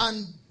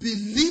 And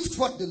believed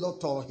what the Lord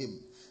told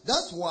him.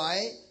 That's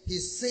why he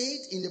said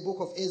in the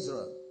book of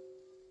Ezra,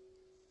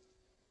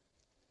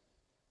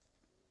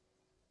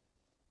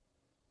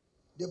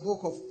 the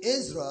book of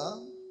Ezra,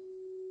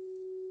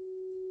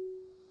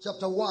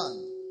 chapter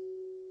 1.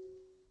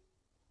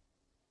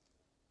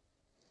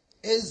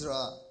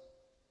 Ezra,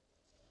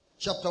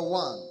 chapter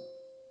 1.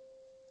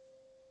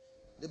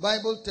 The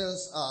Bible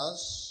tells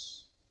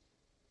us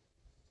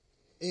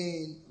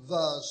in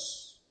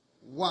verse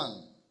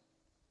 1.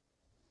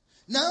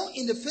 Now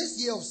in the first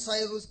year of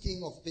Cyrus,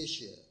 king of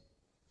Persia,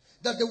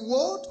 that the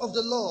word of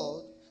the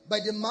Lord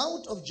by the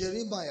mouth of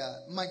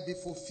Jeremiah might be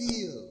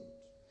fulfilled,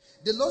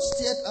 the Lord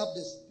stirred up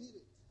the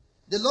spirit.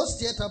 The Lord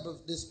stirred up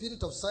the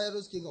spirit of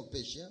Cyrus, king of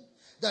Persia,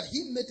 that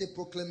he made a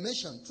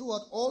proclamation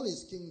throughout all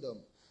his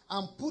kingdom,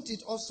 and put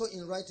it also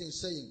in writing,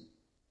 saying,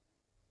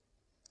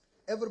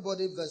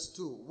 everybody, verse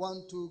 2,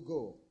 1, 2,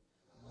 go.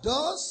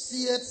 Thus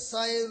saith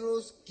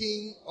Cyrus,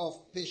 king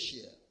of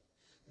Persia,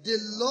 the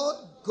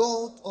Lord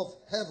God of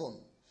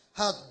heaven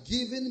hath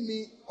given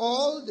me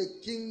all the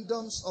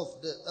kingdoms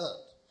of the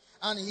earth,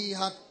 and he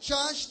hath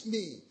charged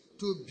me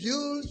to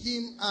build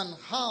him an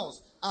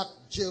house at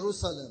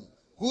Jerusalem,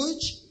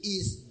 which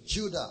is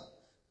Judah.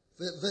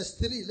 Verse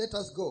 3, let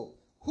us go.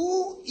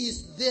 Who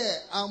is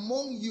there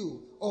among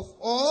you of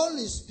all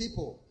his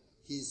people?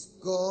 His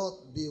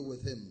God be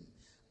with him.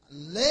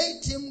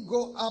 Let him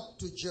go up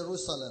to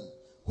Jerusalem,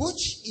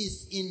 which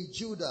is in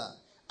Judah,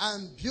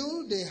 and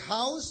build the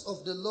house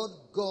of the Lord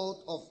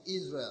God of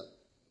Israel.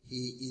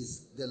 He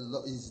is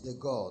the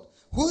God,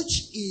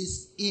 which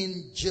is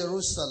in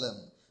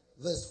Jerusalem.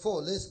 Verse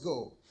 4, let's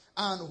go.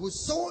 And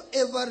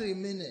whosoever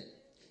remaineth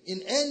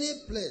in any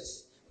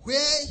place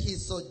where he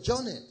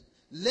sojourneth,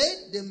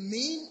 let the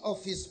men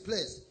of his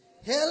place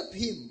help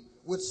him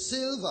with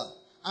silver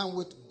and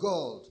with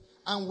gold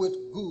and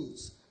with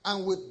goods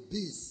and with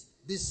beasts,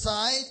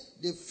 beside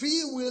the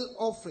free will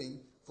offering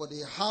for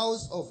the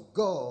house of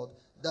God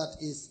that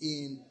is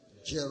in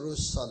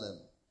Jerusalem.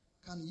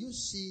 Can you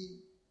see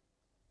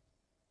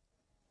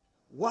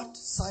what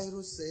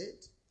Cyrus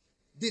said?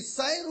 Did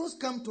Cyrus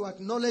come to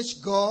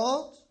acknowledge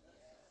God?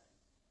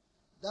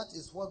 That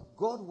is what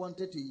God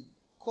wanted to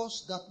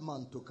cause that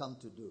man to come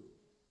to do.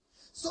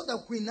 So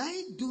that when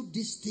I do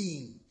this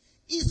thing,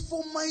 it's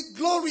for my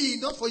glory,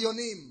 not for your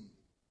name.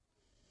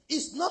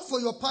 It's not for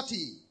your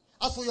party.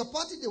 As for your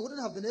party, they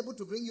wouldn't have been able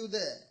to bring you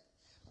there.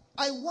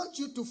 I want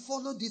you to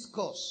follow this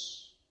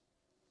course,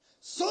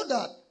 so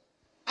that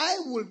I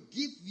will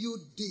give you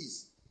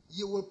this.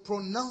 You will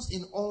pronounce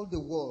in all the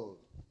world,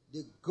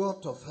 the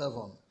God of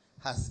heaven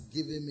has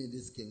given me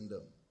this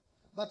kingdom.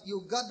 But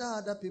you gather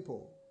other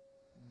people,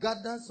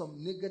 gather some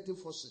negative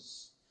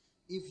forces.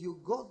 If you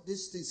got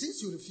this thing,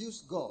 since you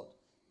refused God,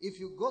 if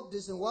you got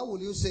this thing, what will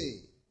you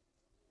say?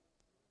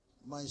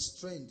 My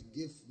strength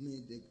gave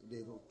me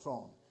the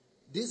throne.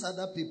 These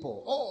other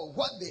people, oh,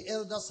 what the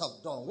elders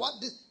have done, what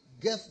this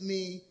gave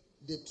me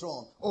the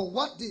throne, or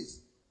what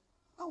this.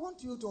 I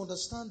want you to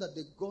understand that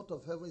the God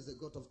of heaven is the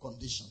God of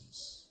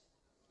conditions.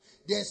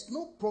 There's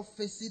no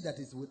prophecy that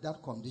is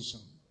without condition,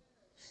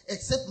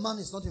 except man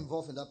is not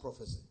involved in that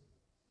prophecy.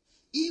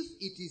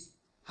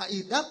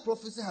 If that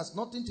prophecy has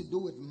nothing to do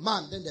with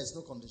man, then there's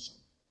no condition.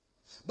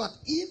 But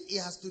if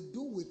it has to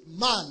do with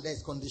man,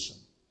 there's condition.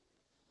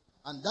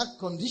 And that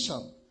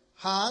condition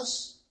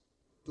has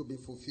to be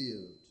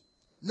fulfilled.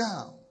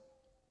 Now,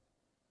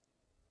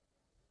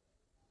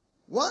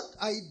 what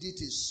I did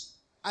is,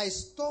 I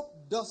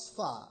stopped thus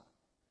far.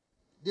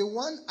 The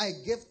one I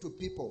gave to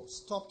people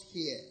stopped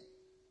here.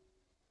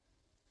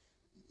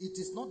 It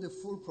is not the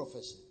full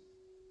prophecy.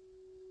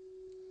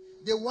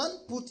 The one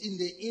put in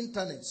the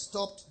internet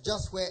stopped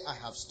just where I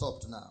have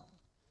stopped now.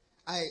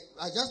 I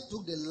just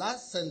took the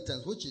last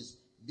sentence, which is,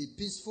 be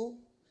peaceful.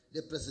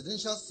 The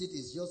presidential seat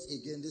is yours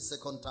again the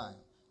second time.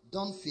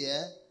 Don't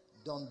fear,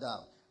 don't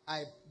doubt.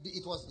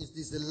 It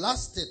is the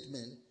last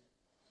statement.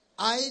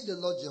 I, the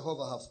Lord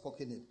Jehovah, have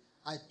spoken it.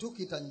 I took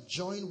it and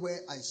joined where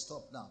I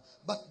stopped now.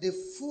 But the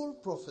full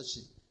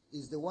prophecy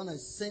is the one I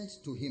sent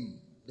to him,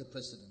 the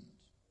president.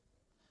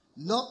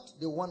 Not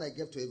the one I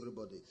gave to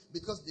everybody.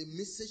 Because the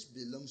message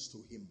belongs to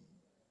him.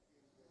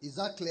 Is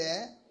that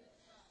clear?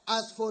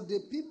 As for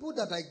the people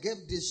that I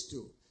gave this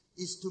to,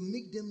 is to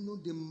make them know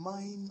the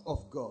mind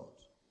of God.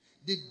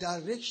 The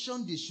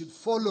direction they should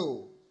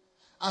follow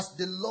as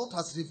the Lord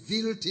has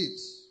revealed it.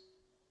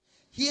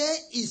 Here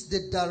is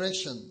the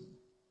direction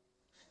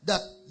that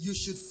you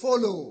should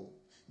follow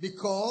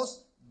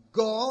because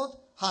God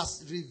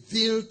has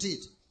revealed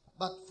it.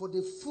 But for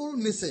the full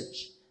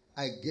message,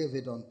 I gave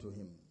it unto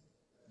him.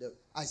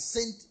 I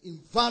sent in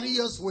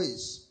various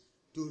ways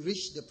to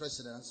reach the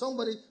president. And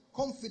somebody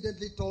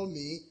confidently told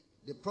me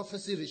the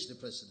prophecy reached the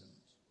president.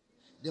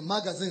 The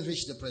magazine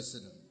reached the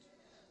president.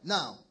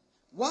 Now,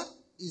 what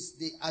is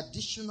the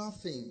additional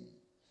thing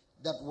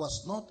that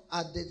was not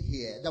added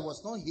here, that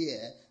was not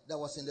here, that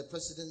was in the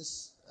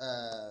president's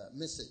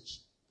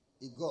message?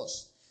 It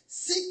goes,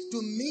 seek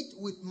to meet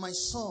with my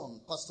son,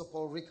 Pastor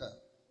Paul Rika,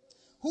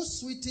 who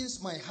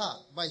sweetens my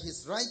heart by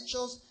his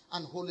righteous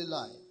and holy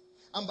life,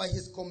 and by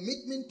his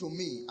commitment to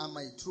me and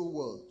my true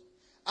word.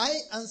 I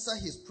answer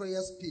his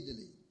prayers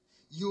speedily.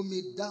 You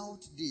may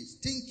doubt this,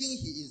 thinking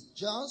he is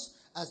just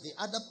as the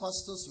other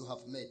pastors you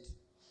have met.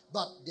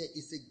 But there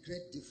is a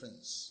great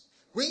difference.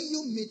 When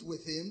you meet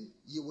with him,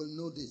 you will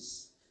know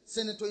this.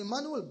 Senator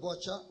Emmanuel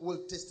Butcher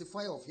will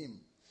testify of him.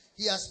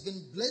 He has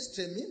been blessed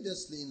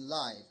tremendously in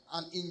life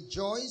and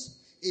enjoys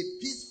a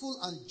peaceful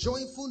and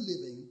joyful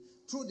living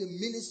through the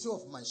ministry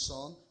of my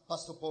son,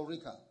 Pastor Paul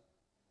Rika.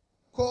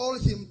 Call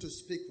him to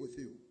speak with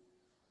you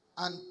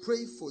and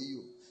pray for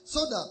you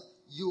so that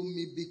you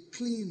may be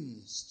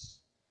cleansed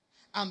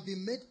and be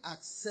made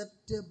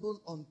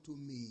acceptable unto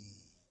me.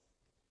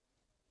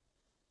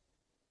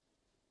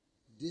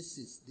 This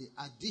is the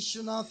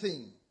additional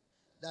thing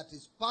that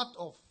is part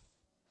of,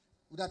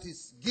 that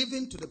is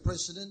given to the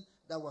president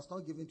that was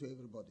not given to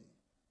everybody.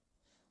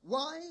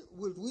 Why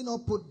would we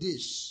not put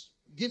this,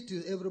 give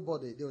to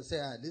everybody? They will say,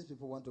 these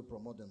people want to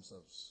promote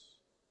themselves.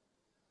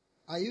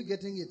 Are you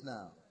getting it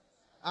now?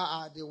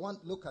 They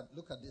want, look at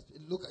this.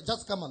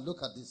 Just come and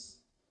look at this.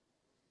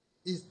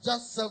 It's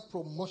just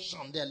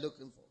self-promotion they're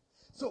looking for.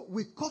 So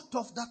we cut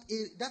off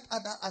that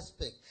other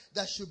aspect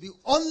that should be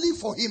only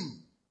for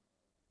him.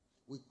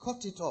 We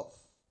cut it off.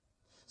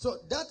 So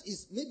that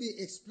is maybe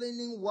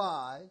explaining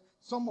why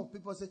some of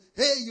people say,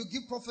 hey, you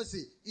give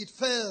prophecy, it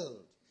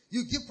failed.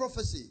 You give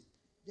prophecy.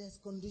 There's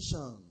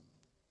condition.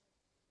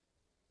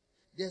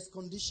 There's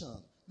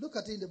condition. Look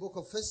at it in the book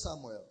of 1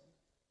 Samuel.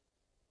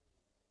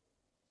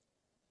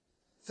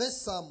 1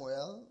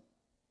 Samuel,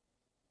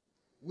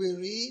 we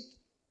read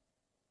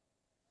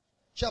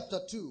chapter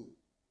 2.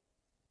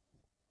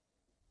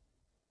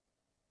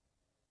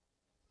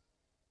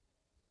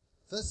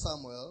 1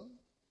 Samuel,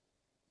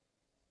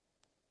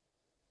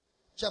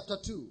 chapter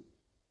 2.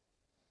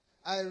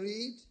 I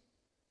read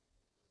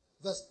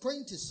verse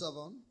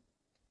 27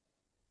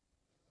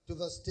 to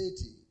verse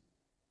 30.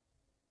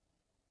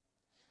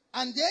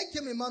 And there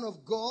came a man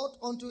of God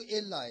unto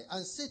Eli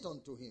and said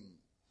unto him,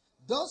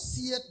 Thus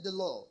saith the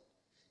Lord,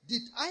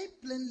 did I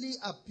plainly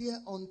appear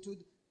unto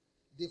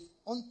the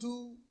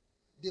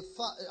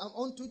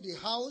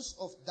house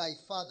of thy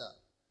father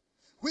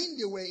when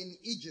they were in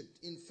Egypt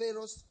in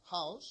Pharaoh's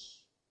house?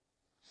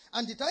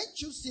 And did I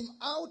choose him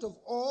out of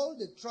all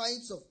the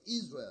tribes of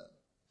Israel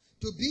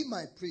to be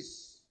my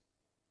priest,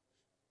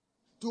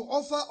 to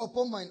offer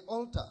upon mine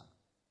altar,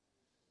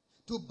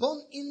 to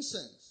burn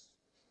incense,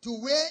 to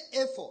wear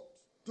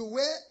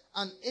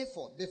an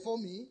ephod before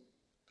me?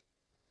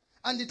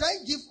 And did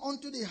I give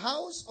unto the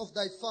house of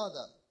thy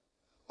father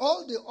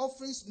all the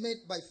offerings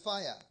made by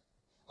fire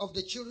of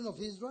the children of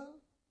Israel?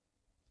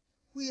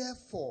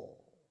 Wherefore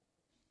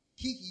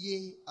Keep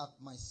ye at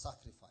my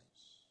sacrifice,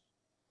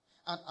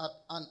 and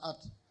at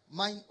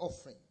mine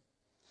offering,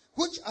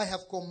 which I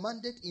have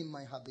commanded in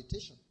my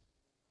habitation,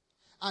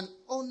 and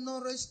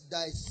honorest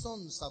thy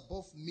sons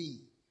above me,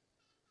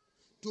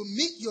 to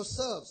make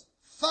yourselves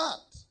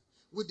fat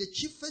with the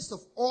chiefest of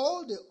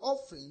all the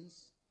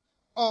offerings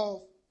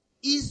of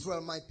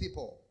Israel, my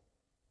people.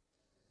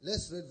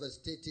 Let's read verse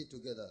 30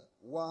 together.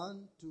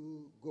 1,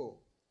 2, go.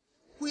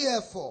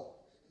 Wherefore,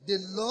 the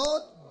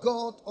Lord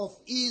God of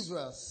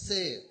Israel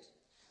said,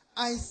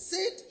 I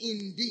said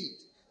indeed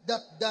that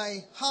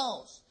thy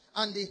house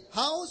and the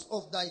house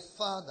of thy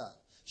father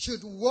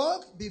should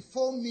walk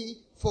before me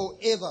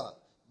forever.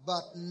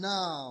 But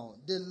now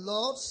the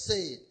Lord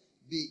said,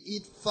 be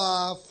it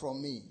far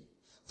from me.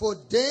 For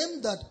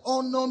them that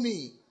honor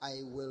me, I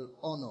will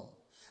honor,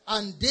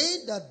 and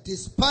they that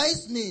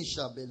despise me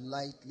shall be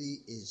lightly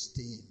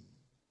esteemed.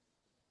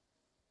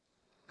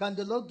 Can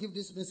the Lord give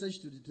this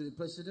message to the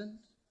president?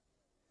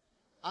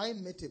 I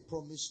made a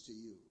promise to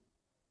you.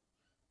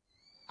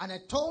 And I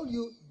told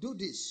you, do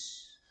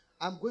this.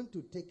 I'm going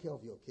to take care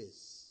of your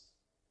case.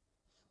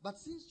 But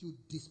since you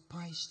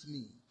despised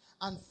me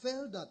and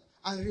felt that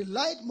and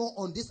relied more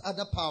on this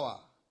other power,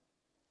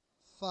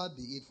 far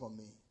be it from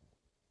me.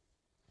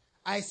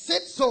 I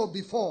said so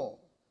before,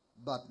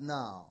 but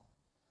now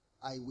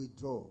I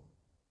withdraw.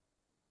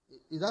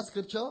 Is that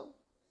scripture?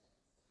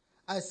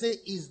 I say,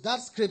 is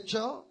that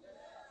scripture?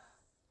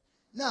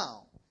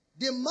 Now,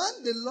 the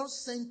man the Lord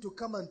sent to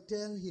come and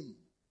tell him,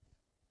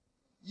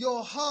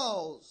 your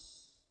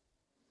house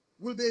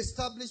will be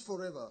established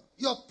forever.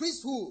 Your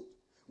priesthood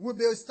will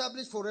be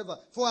established forever.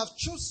 For I have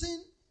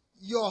chosen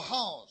your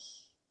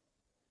house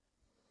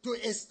to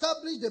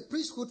establish the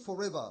priesthood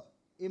forever.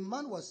 A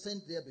man was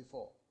sent there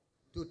before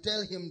to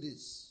tell him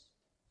this.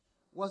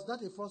 Was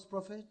that a false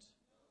prophet?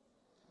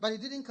 But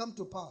it didn't come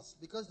to pass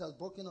because it was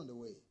broken on the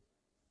way.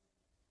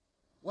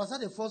 Was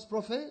that a false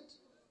prophet?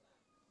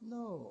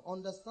 No.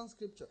 Understand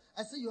scripture.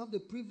 I say you have the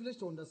privilege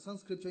to understand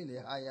scripture in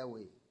a higher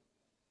way.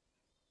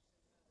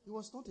 He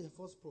was not a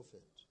false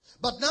prophet.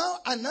 But now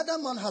another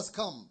man has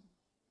come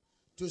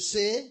to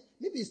say,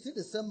 maybe it's still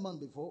the same man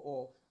before,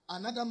 or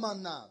another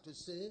man now to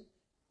say,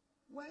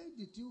 why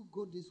did you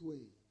go this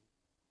way?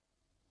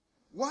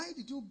 Why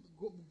did you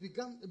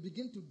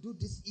begin to do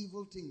these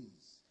evil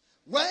things?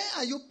 Why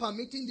are you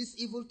permitting these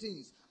evil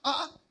things?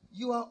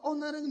 You are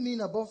honoring me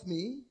above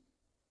me.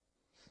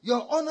 You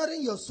are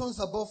honoring your sons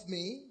above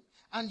me.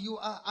 And you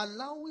are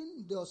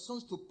allowing your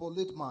sons to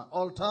pollute my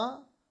altar.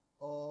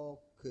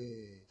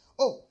 Okay.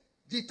 Oh,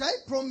 did I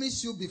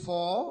promise you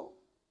before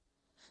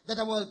that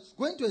I was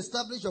going to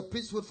establish your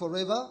priesthood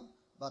forever?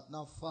 But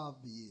now far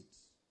be it.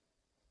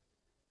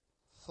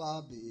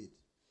 Far be it.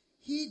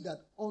 He that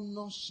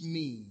honors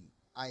me,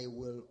 I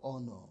will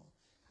honor.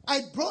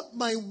 I brought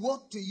my word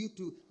to you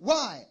to...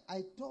 Why?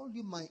 I told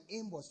you my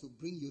aim was to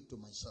bring you to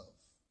myself.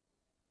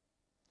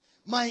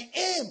 My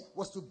aim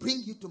was to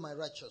bring you to my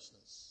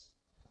righteousness.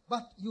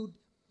 But you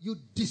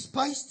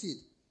despised it.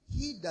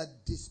 He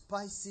that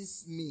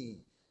despises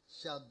me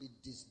shall be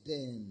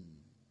disdained.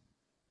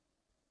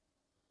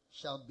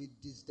 Shall be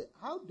disdained.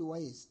 How do I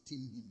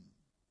esteem him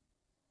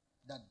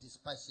that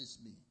despises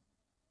me?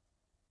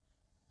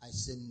 I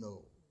say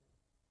no.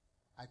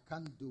 I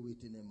can't do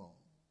it anymore.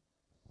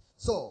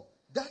 So,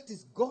 that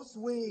is God's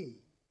way.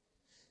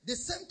 The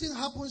same thing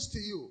happens to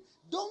you.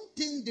 Don't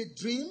think the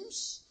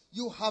dreams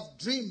you have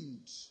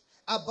dreamed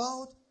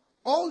about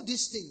all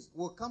these things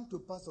will come to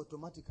pass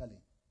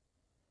automatically.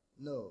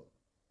 No.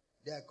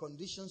 There are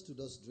conditions to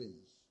those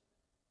dreams.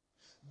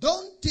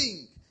 Don't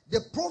think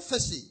the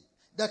prophecy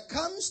that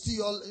comes to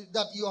you,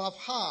 that you have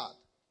heard,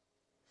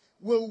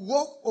 will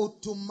work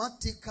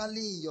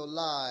automatically in your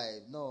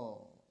life.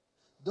 No.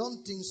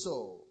 Don't think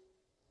so.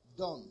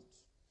 Don't.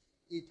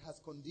 It has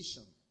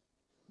condition.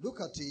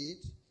 Look at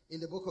it in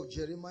the book of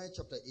Jeremiah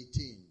chapter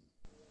 18.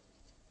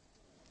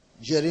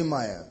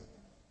 Jeremiah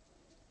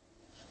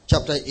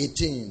chapter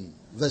 18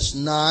 verse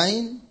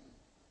 9.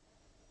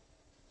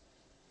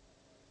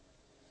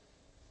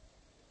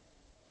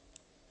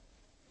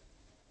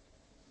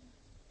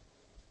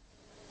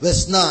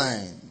 Verse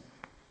 9.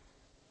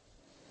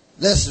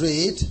 Let's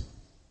read.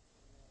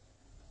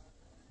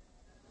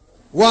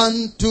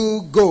 1,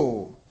 2,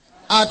 go.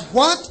 At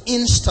what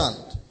instant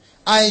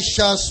I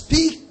shall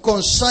speak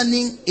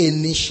concerning a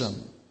nation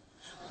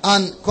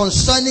and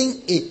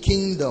concerning a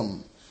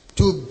kingdom,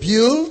 to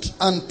build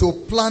and to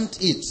plant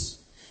it,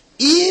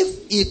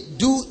 if it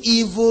do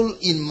evil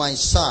in my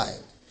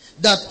sight,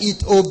 that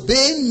it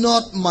obey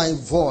not my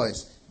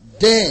voice,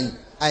 then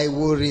I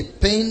will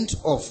repent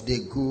of the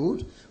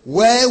good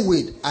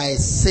wherewith I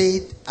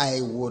said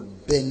I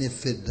would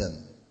benefit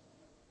them.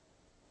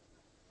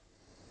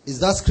 Is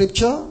that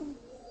scripture?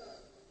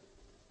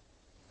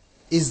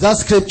 Is that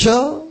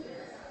scripture?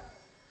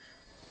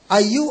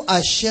 Are you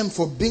ashamed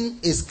for being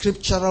a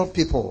scriptural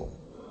people?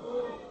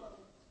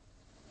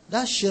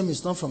 That shame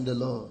is not from the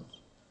Lord.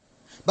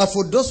 But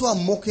for those who are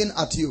mocking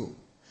at you,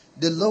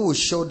 the Lord will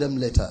show them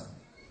later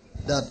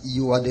that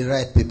you are the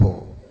right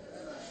people.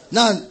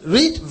 Now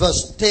read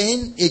verse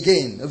 10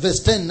 again. Verse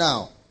 10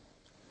 now.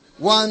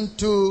 1,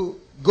 2,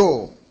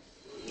 go.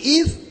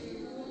 If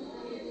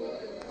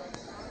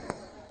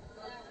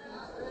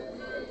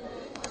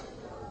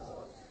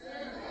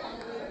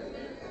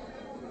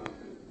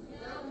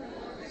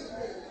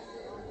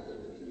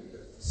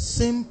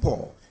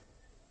simple.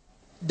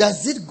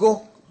 Does it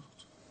go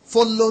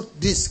follow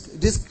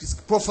this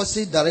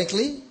prophecy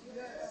directly?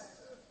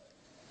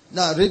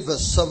 Now read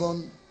verse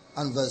 7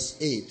 and verse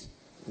 8.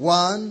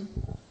 1,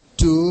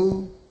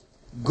 2,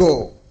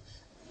 go.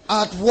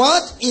 At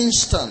what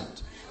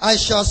instant I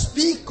shall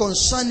speak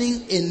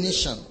concerning a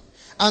nation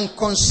and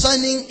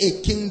concerning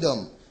a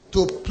kingdom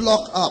to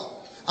pluck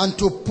up and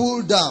to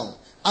pull down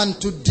and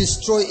to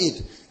destroy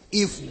it.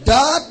 If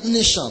that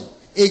nation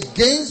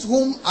against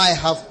whom I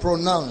have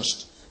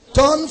pronounced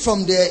turn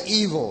from their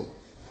evil,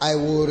 I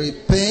will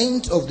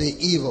repent of the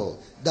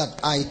evil that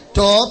I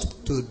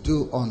thought to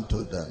do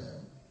unto them.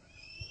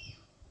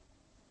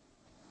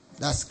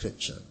 That's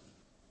scripture.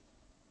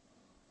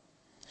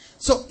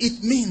 So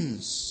it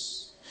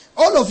means,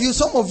 all of you,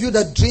 some of you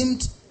that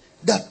dreamed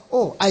that,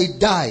 oh, I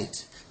died.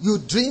 You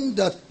dreamed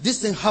that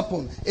this thing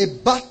happened, a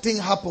bad thing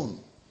happened.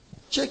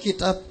 Check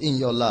it up in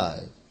your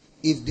life.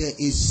 If there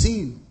is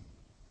sin,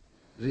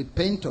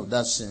 repent of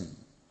that sin.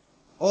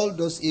 All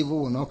those evil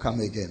will not come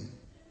again.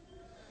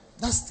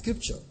 That's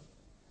scripture.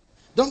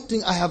 Don't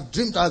think I have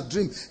dreamed.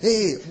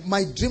 Hey,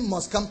 my dream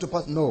must come to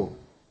pass. No.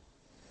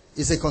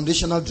 It's a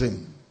conditional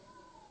dream.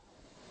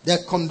 There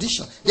are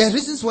conditions. There are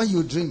reasons why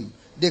you dream.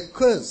 The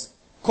curse,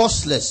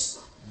 causeless,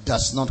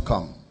 does not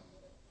come.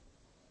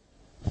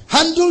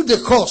 Handle the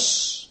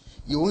cause.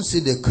 You won't see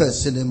the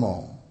curse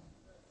anymore.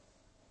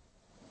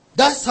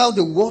 That's how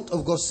the word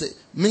of God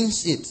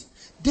means it.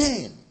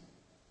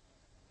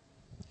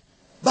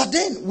 But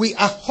then we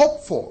are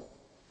hopeful.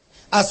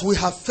 As we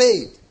have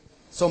faith,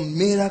 some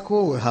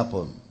miracle will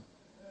happen.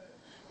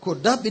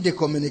 Could that be the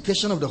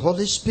communication of the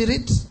Holy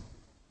Spirit?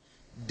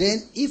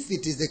 Then if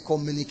it is the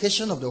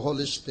communication of the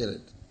Holy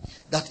Spirit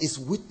that is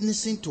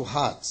witnessing to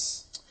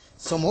hearts,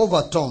 some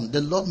overturn, the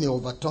Lord may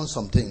overturn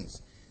some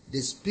things. The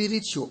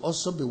Spirit should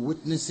also be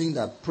witnessing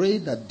that, pray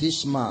that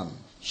this man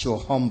should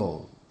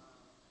humble.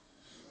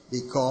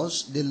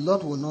 Because the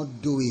Lord will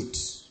not do it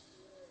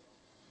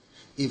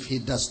if he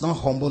does not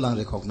humble and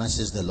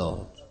recognizes the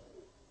Lord.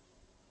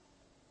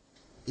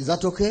 Is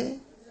that okay?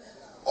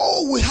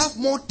 Oh, we have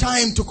more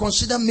time to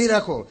consider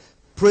miracle.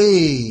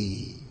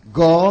 Pray,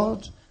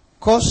 God,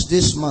 cause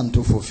this man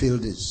to fulfill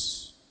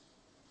this.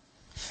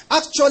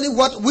 Actually,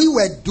 what we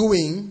were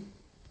doing,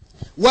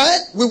 while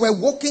we were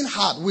working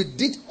hard, we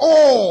did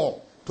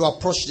all to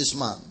approach this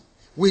man.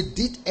 We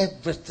did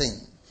everything.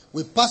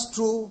 We passed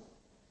through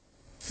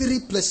three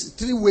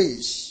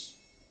ways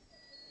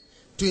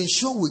to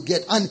ensure we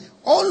get, and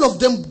all of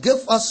them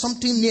gave us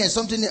something near,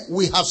 something near.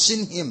 We have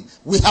seen him.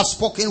 We have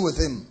spoken with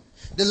him.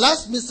 The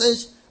last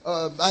message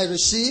I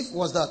received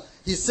was that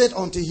he said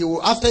until he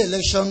will, after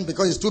election,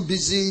 because he's too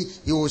busy,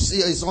 he will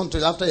see his own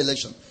until after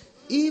election.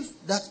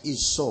 If that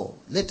is so,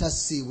 let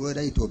us see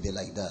whether it will be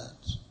like that.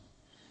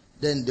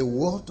 Then the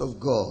word of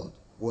God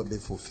will be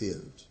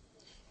fulfilled.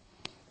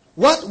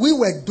 What we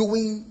were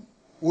doing,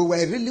 we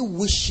were really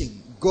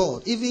wishing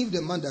God, even if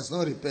the man does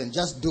not repent,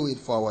 just do it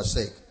for our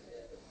sake.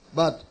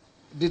 But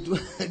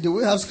do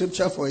we have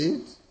scripture for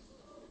it?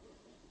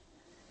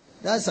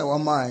 That's our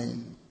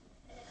mind.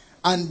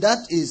 And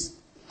that is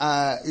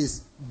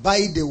by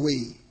the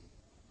way.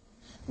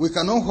 We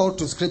cannot hold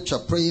to scripture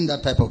praying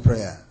that type of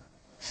prayer.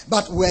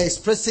 But we're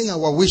expressing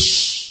our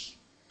wish.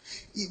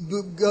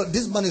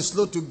 This man is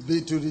slow to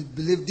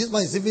believe. This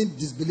man is even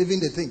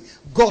disbelieving the thing.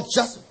 God,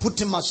 just put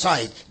him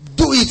aside.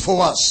 Do it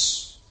for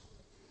us.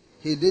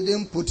 He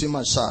didn't put him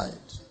aside.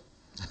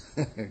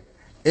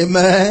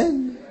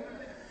 Amen.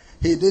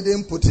 He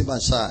didn't put him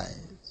aside.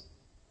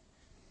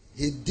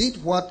 He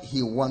did what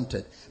he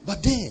wanted.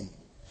 But then,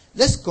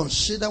 let's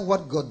consider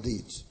what God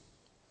did.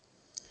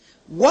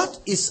 What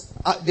is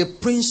the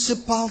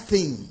principal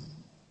thing?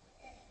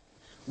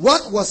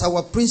 What was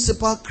our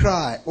principal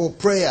cry or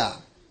prayer?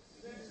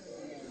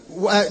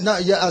 Now,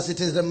 yeah, as it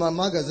is in my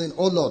magazine,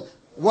 oh Lord.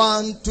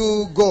 1,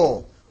 2,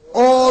 go.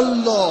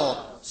 Oh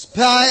Lord,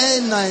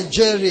 spare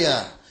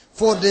Nigeria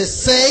for the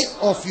sake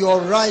of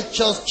your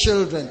righteous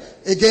children.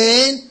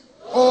 Again,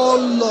 oh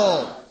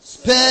Lord,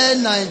 spare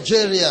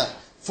Nigeria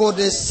for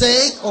the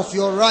sake of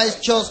your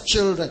righteous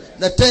children.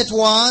 The third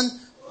one,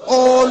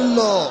 oh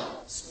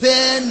Lord,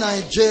 spare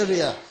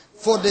Nigeria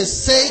for the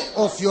sake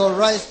of your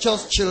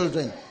righteous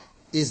children.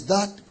 Is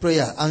that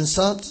prayer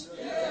answered?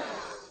 Yes.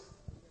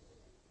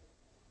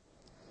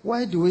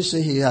 Why do we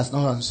say he has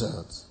not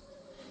answered?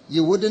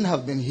 You wouldn't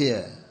have been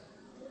here.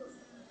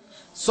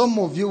 Some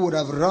of you would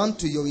have run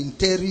to your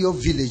interior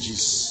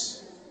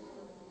villages.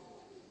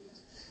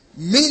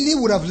 Many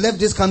would have left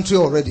this country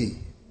already.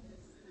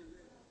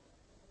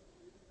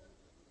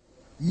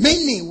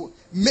 Many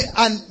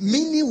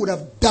would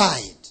have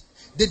died.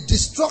 The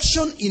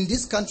destruction in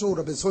this country would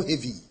have been so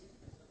heavy.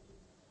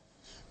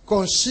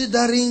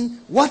 Considering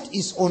what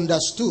is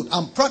understood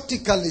and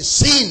practically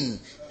seen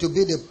to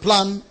be the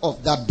plan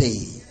of that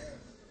day.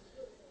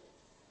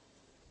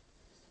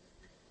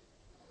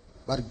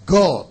 But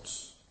God,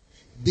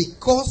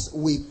 because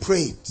we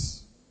prayed,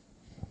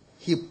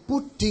 He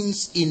put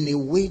things in a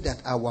way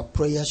that our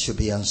prayer should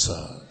be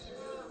answered.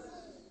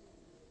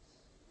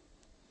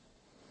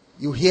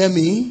 You hear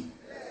me?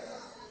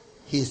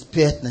 He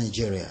spared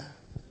Nigeria.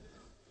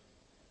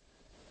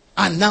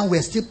 And now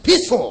we're still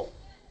peaceful.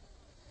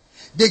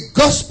 The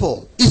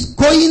gospel is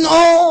going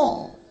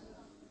on.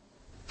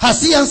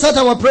 Has He answered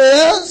our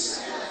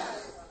prayers?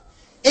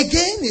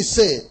 Again, He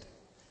said,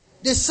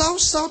 the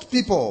South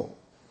people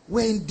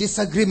were in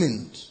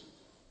disagreement.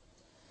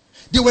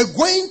 They were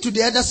going to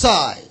the other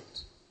side.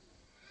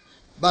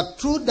 But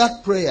through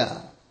that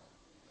prayer,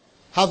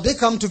 have they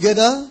come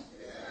together?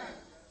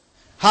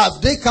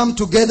 Have they come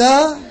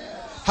together?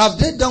 Have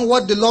they done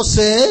what the Lord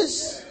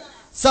says?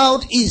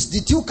 Southeast,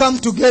 did you come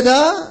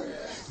together?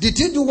 Did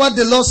you do what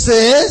the Lord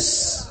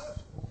says?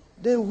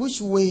 Then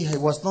which way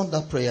was not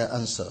that prayer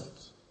answered?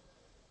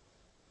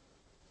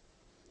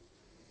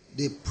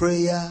 The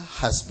prayer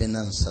has been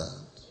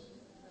answered.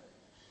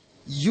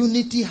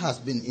 Unity has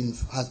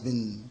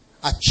been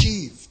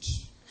achieved.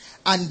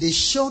 And they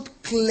showed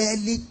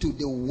clearly to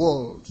the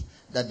world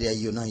that they are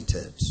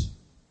united.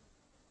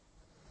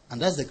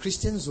 And that's the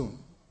Christian zone.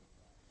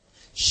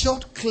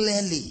 Showed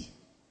clearly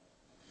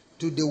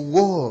to the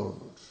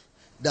world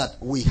that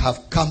we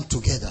have come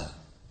together.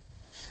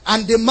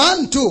 And the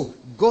man too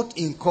got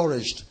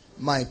encouraged.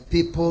 My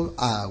people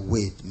are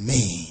with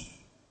me.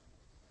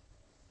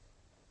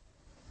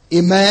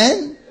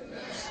 Amen?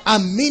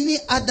 And many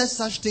other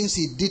such things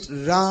he did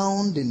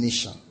round the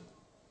nation.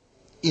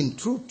 In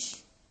truth.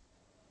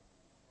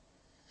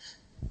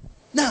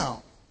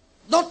 Now,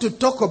 not to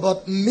talk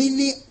about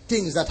many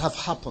things that have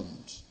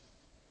happened.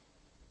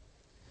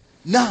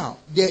 Now,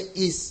 there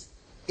is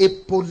a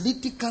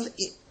political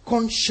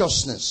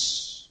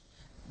consciousness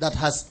that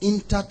has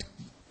entered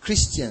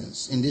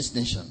Christians in this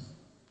nation.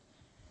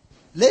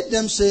 Let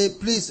them say,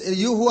 please,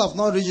 you who have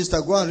not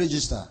registered, go and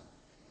register.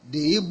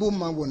 The Igbo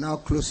man will now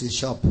close his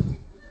shop.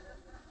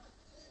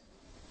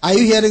 Are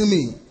you hearing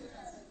me?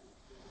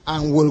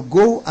 And will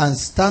go and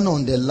stand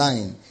on the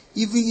line,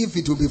 even if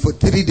it will be for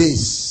 3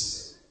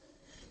 days.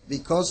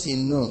 Because he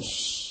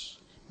knows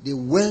the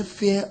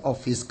welfare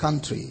of his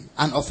country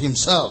and of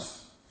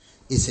himself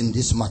is in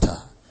this matter.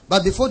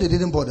 But before they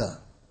didn't bother.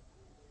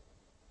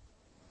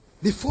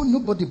 Before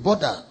nobody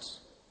bothered.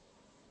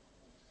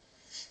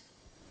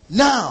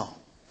 Now,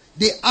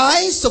 the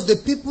eyes of the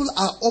people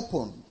are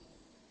open.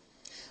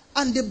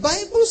 And the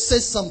Bible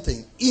says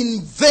something.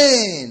 In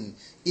vain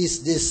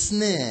is the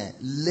snare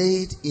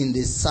laid in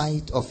the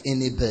sight of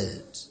any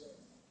bird.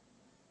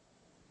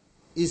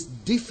 It's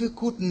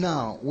difficult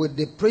now with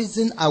the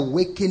present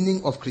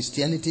awakening of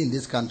Christianity in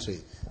this country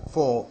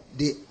for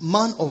the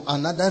man of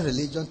another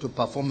religion to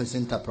perform his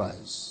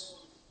enterprise.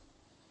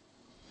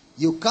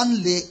 You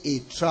can't lay a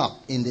trap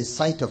in the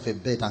sight of a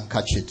bird and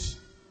catch it.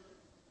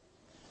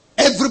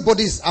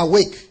 Everybody is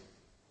awake.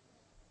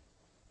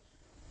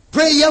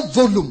 Prayer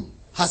volume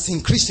has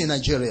increased in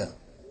Nigeria.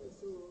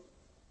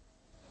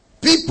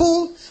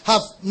 People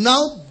have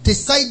now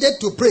decided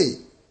to pray.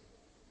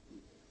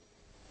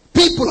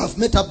 People have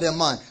made up their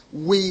mind.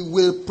 We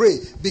will pray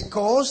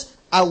because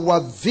our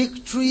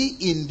victory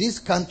in this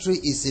country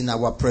is in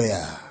our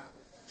prayer.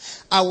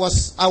 Our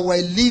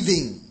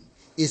living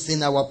is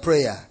in our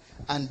prayer.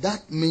 And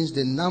that means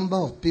the number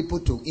of people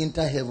to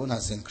enter heaven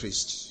has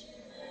increased.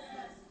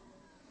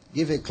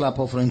 Give a clap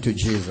offering to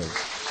Jesus.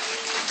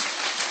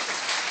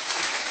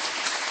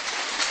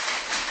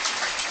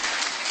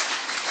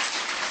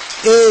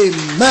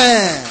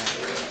 Amen.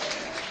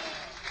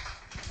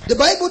 The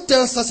Bible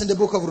tells us in the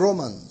book of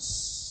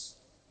Romans,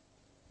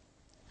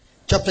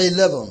 chapter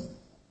 11,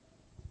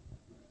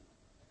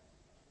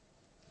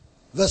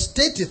 verse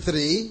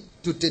 33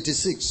 to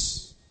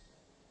 36.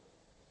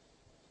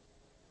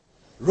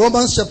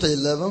 Romans chapter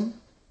 11,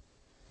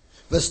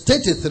 verse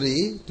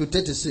 33 to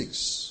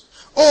 36.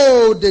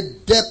 Oh, the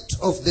depth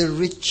of the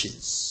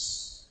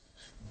riches,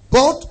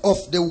 both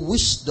of the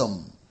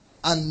wisdom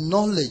and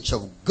knowledge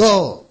of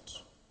God.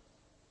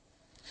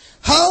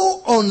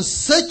 How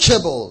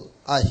unsearchable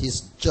are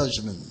his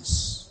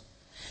judgments,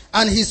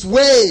 and his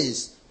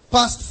ways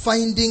past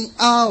finding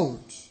out.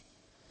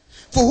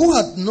 For who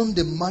had known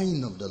the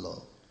mind of the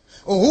Lord?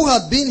 Or who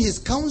had been his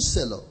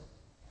counselor?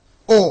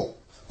 Or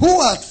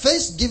who had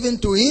first given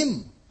to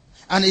him,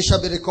 and it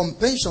shall be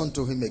recompensed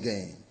unto him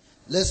again?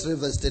 Let's read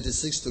verse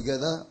 36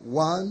 together.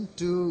 1,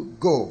 2,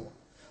 go.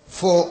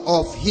 For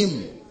of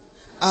him,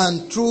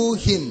 and through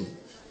him,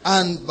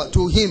 and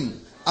to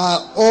him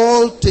are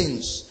all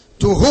things,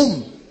 to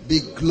whom be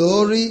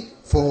glory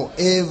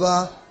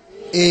forever.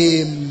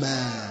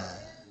 Amen.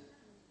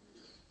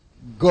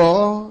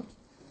 God,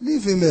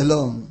 leave him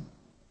alone.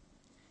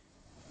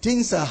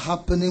 Things are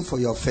happening for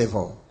your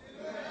favor.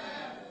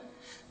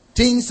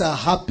 Things are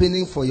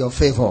happening for your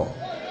favor.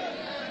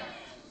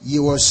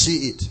 You will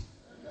see it.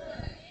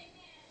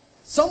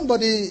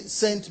 Somebody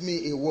sent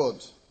me a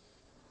word.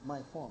 My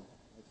phone.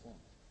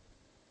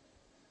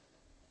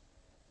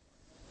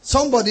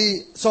 Some of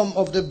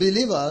the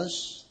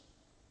believers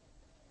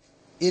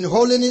in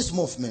holiness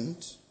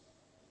movement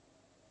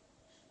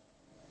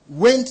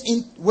went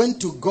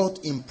to God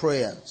in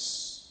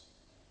prayers.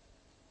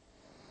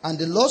 And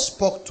the Lord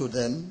spoke to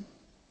them,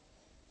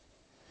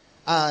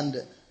 and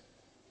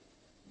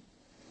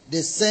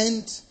they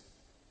sent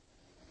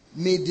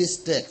me this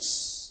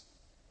text.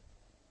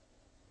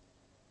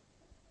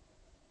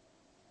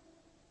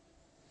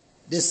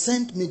 They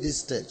sent me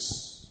this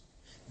text.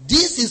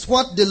 This is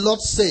what the Lord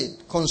said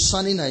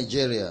concerning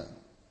Nigeria.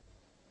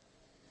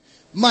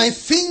 My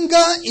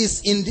finger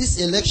is in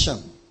this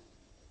election.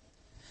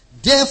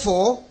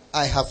 Therefore,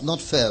 I have not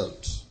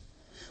failed,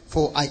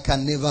 for I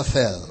can never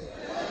fail.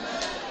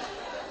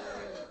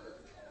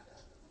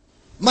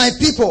 My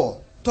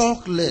people,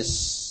 talk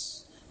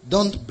less.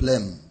 Don't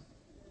blame.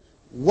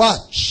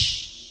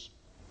 Watch.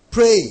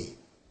 Pray.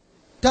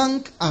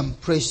 Thank and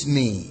praise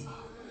me.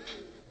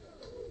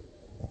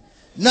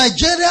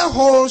 Nigeria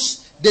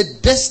holds the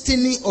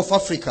destiny of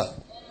Africa.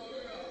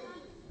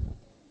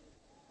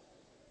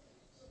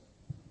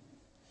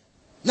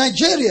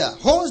 Nigeria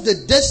holds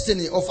the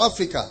destiny of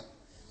Africa.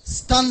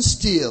 Stand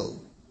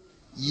still.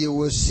 You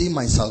will see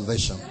my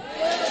salvation.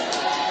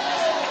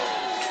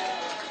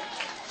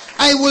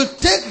 I will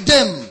take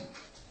them.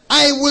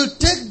 I will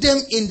take them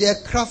in their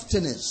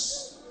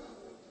craftiness.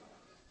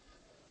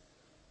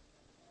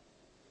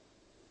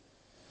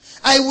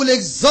 I will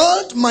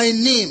exalt my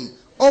name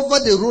over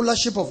the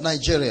rulership of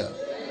Nigeria.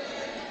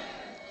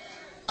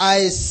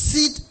 I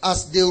sit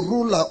as the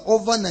ruler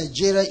over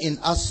Nigeria in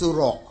Aso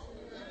Rock,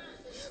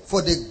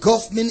 for the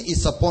government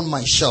is upon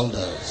my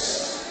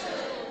shoulders.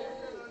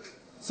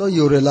 So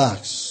you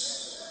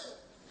relax.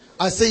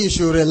 I say you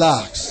should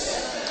relax.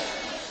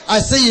 I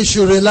say you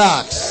should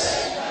relax.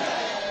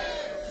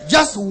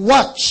 Just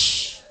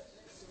watch.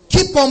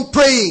 Keep on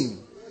praying,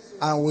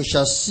 and we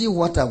shall see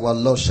what our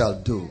Lord shall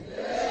do.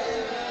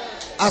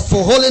 As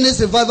for holiness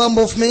revival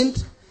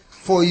movement,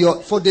 for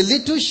the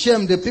little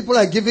shame the people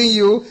are giving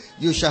you,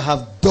 you shall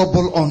have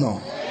double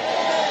honor.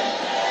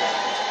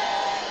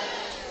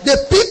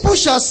 The people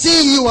shall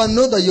see you and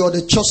know that you are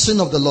the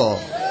chosen of the Lord.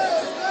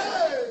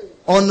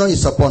 Honor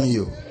is upon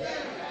you.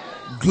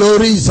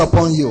 Glory is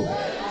upon you.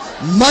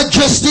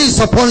 Majesty is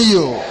upon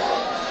you.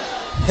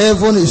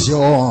 Heaven is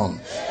your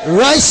own.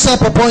 Rise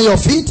up upon your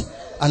feet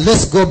and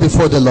let's go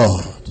before the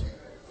Lord.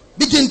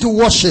 Begin to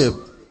worship.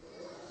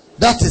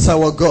 That is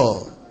our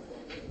God.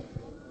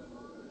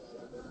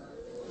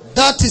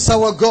 That is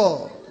our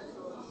God.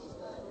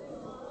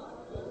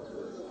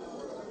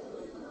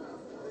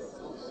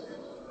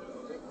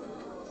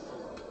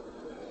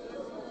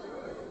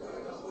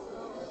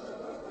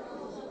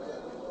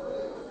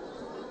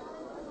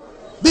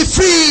 Be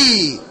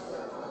free.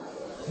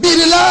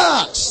 Be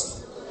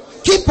relaxed.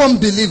 Keep on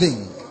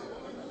believing.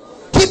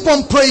 Keep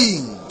on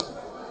praying.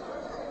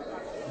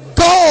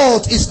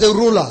 God is the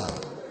ruler.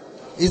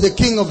 He is the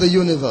King of the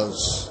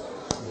universe.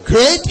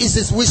 Great is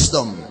his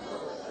wisdom.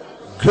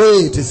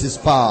 Great is his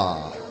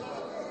power.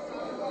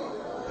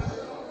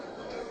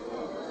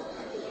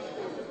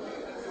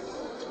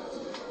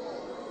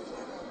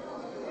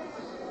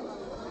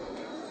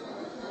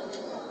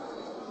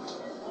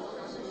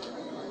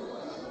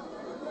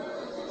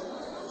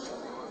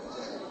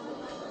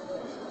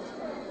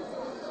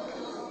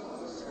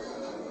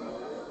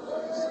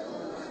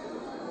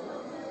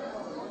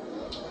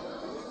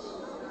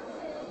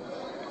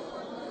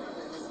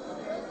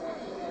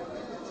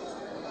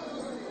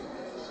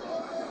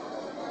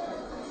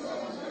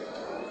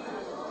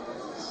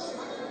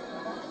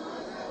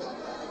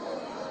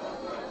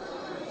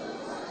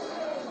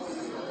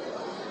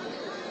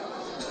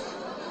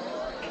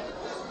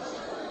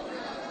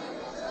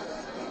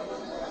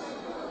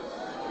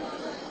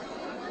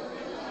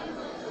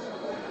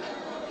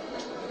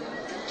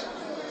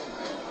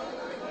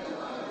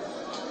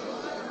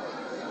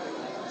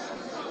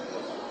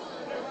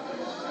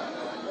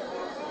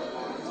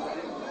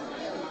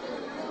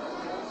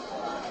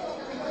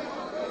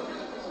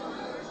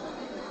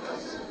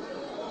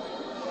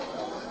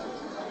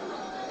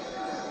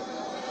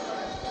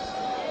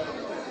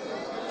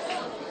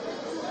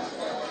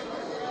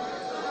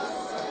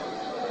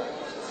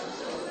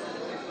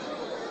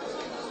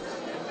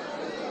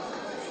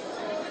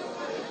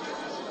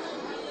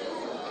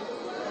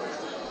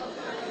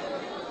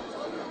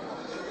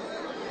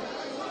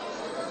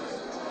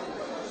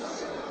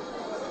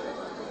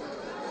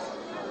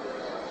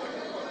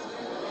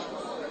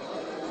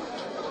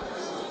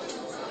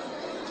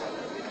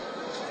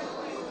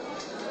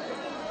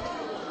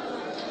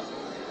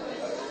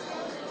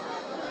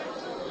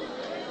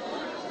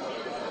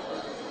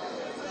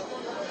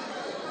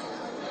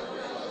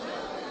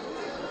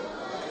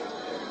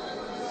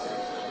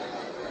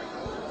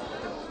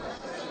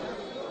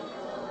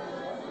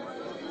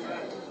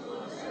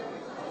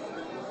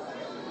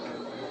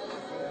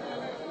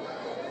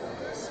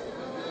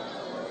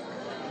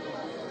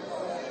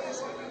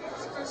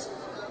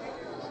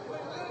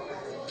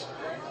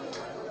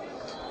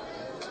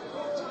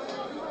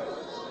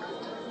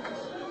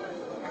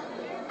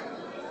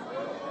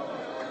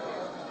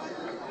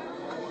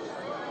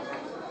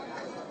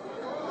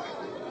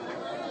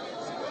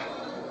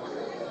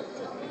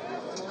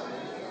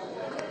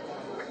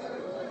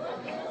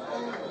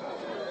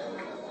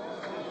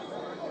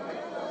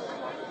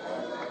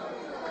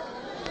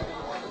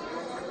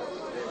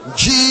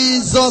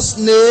 Jesus'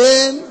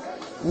 name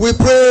we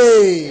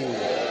pray.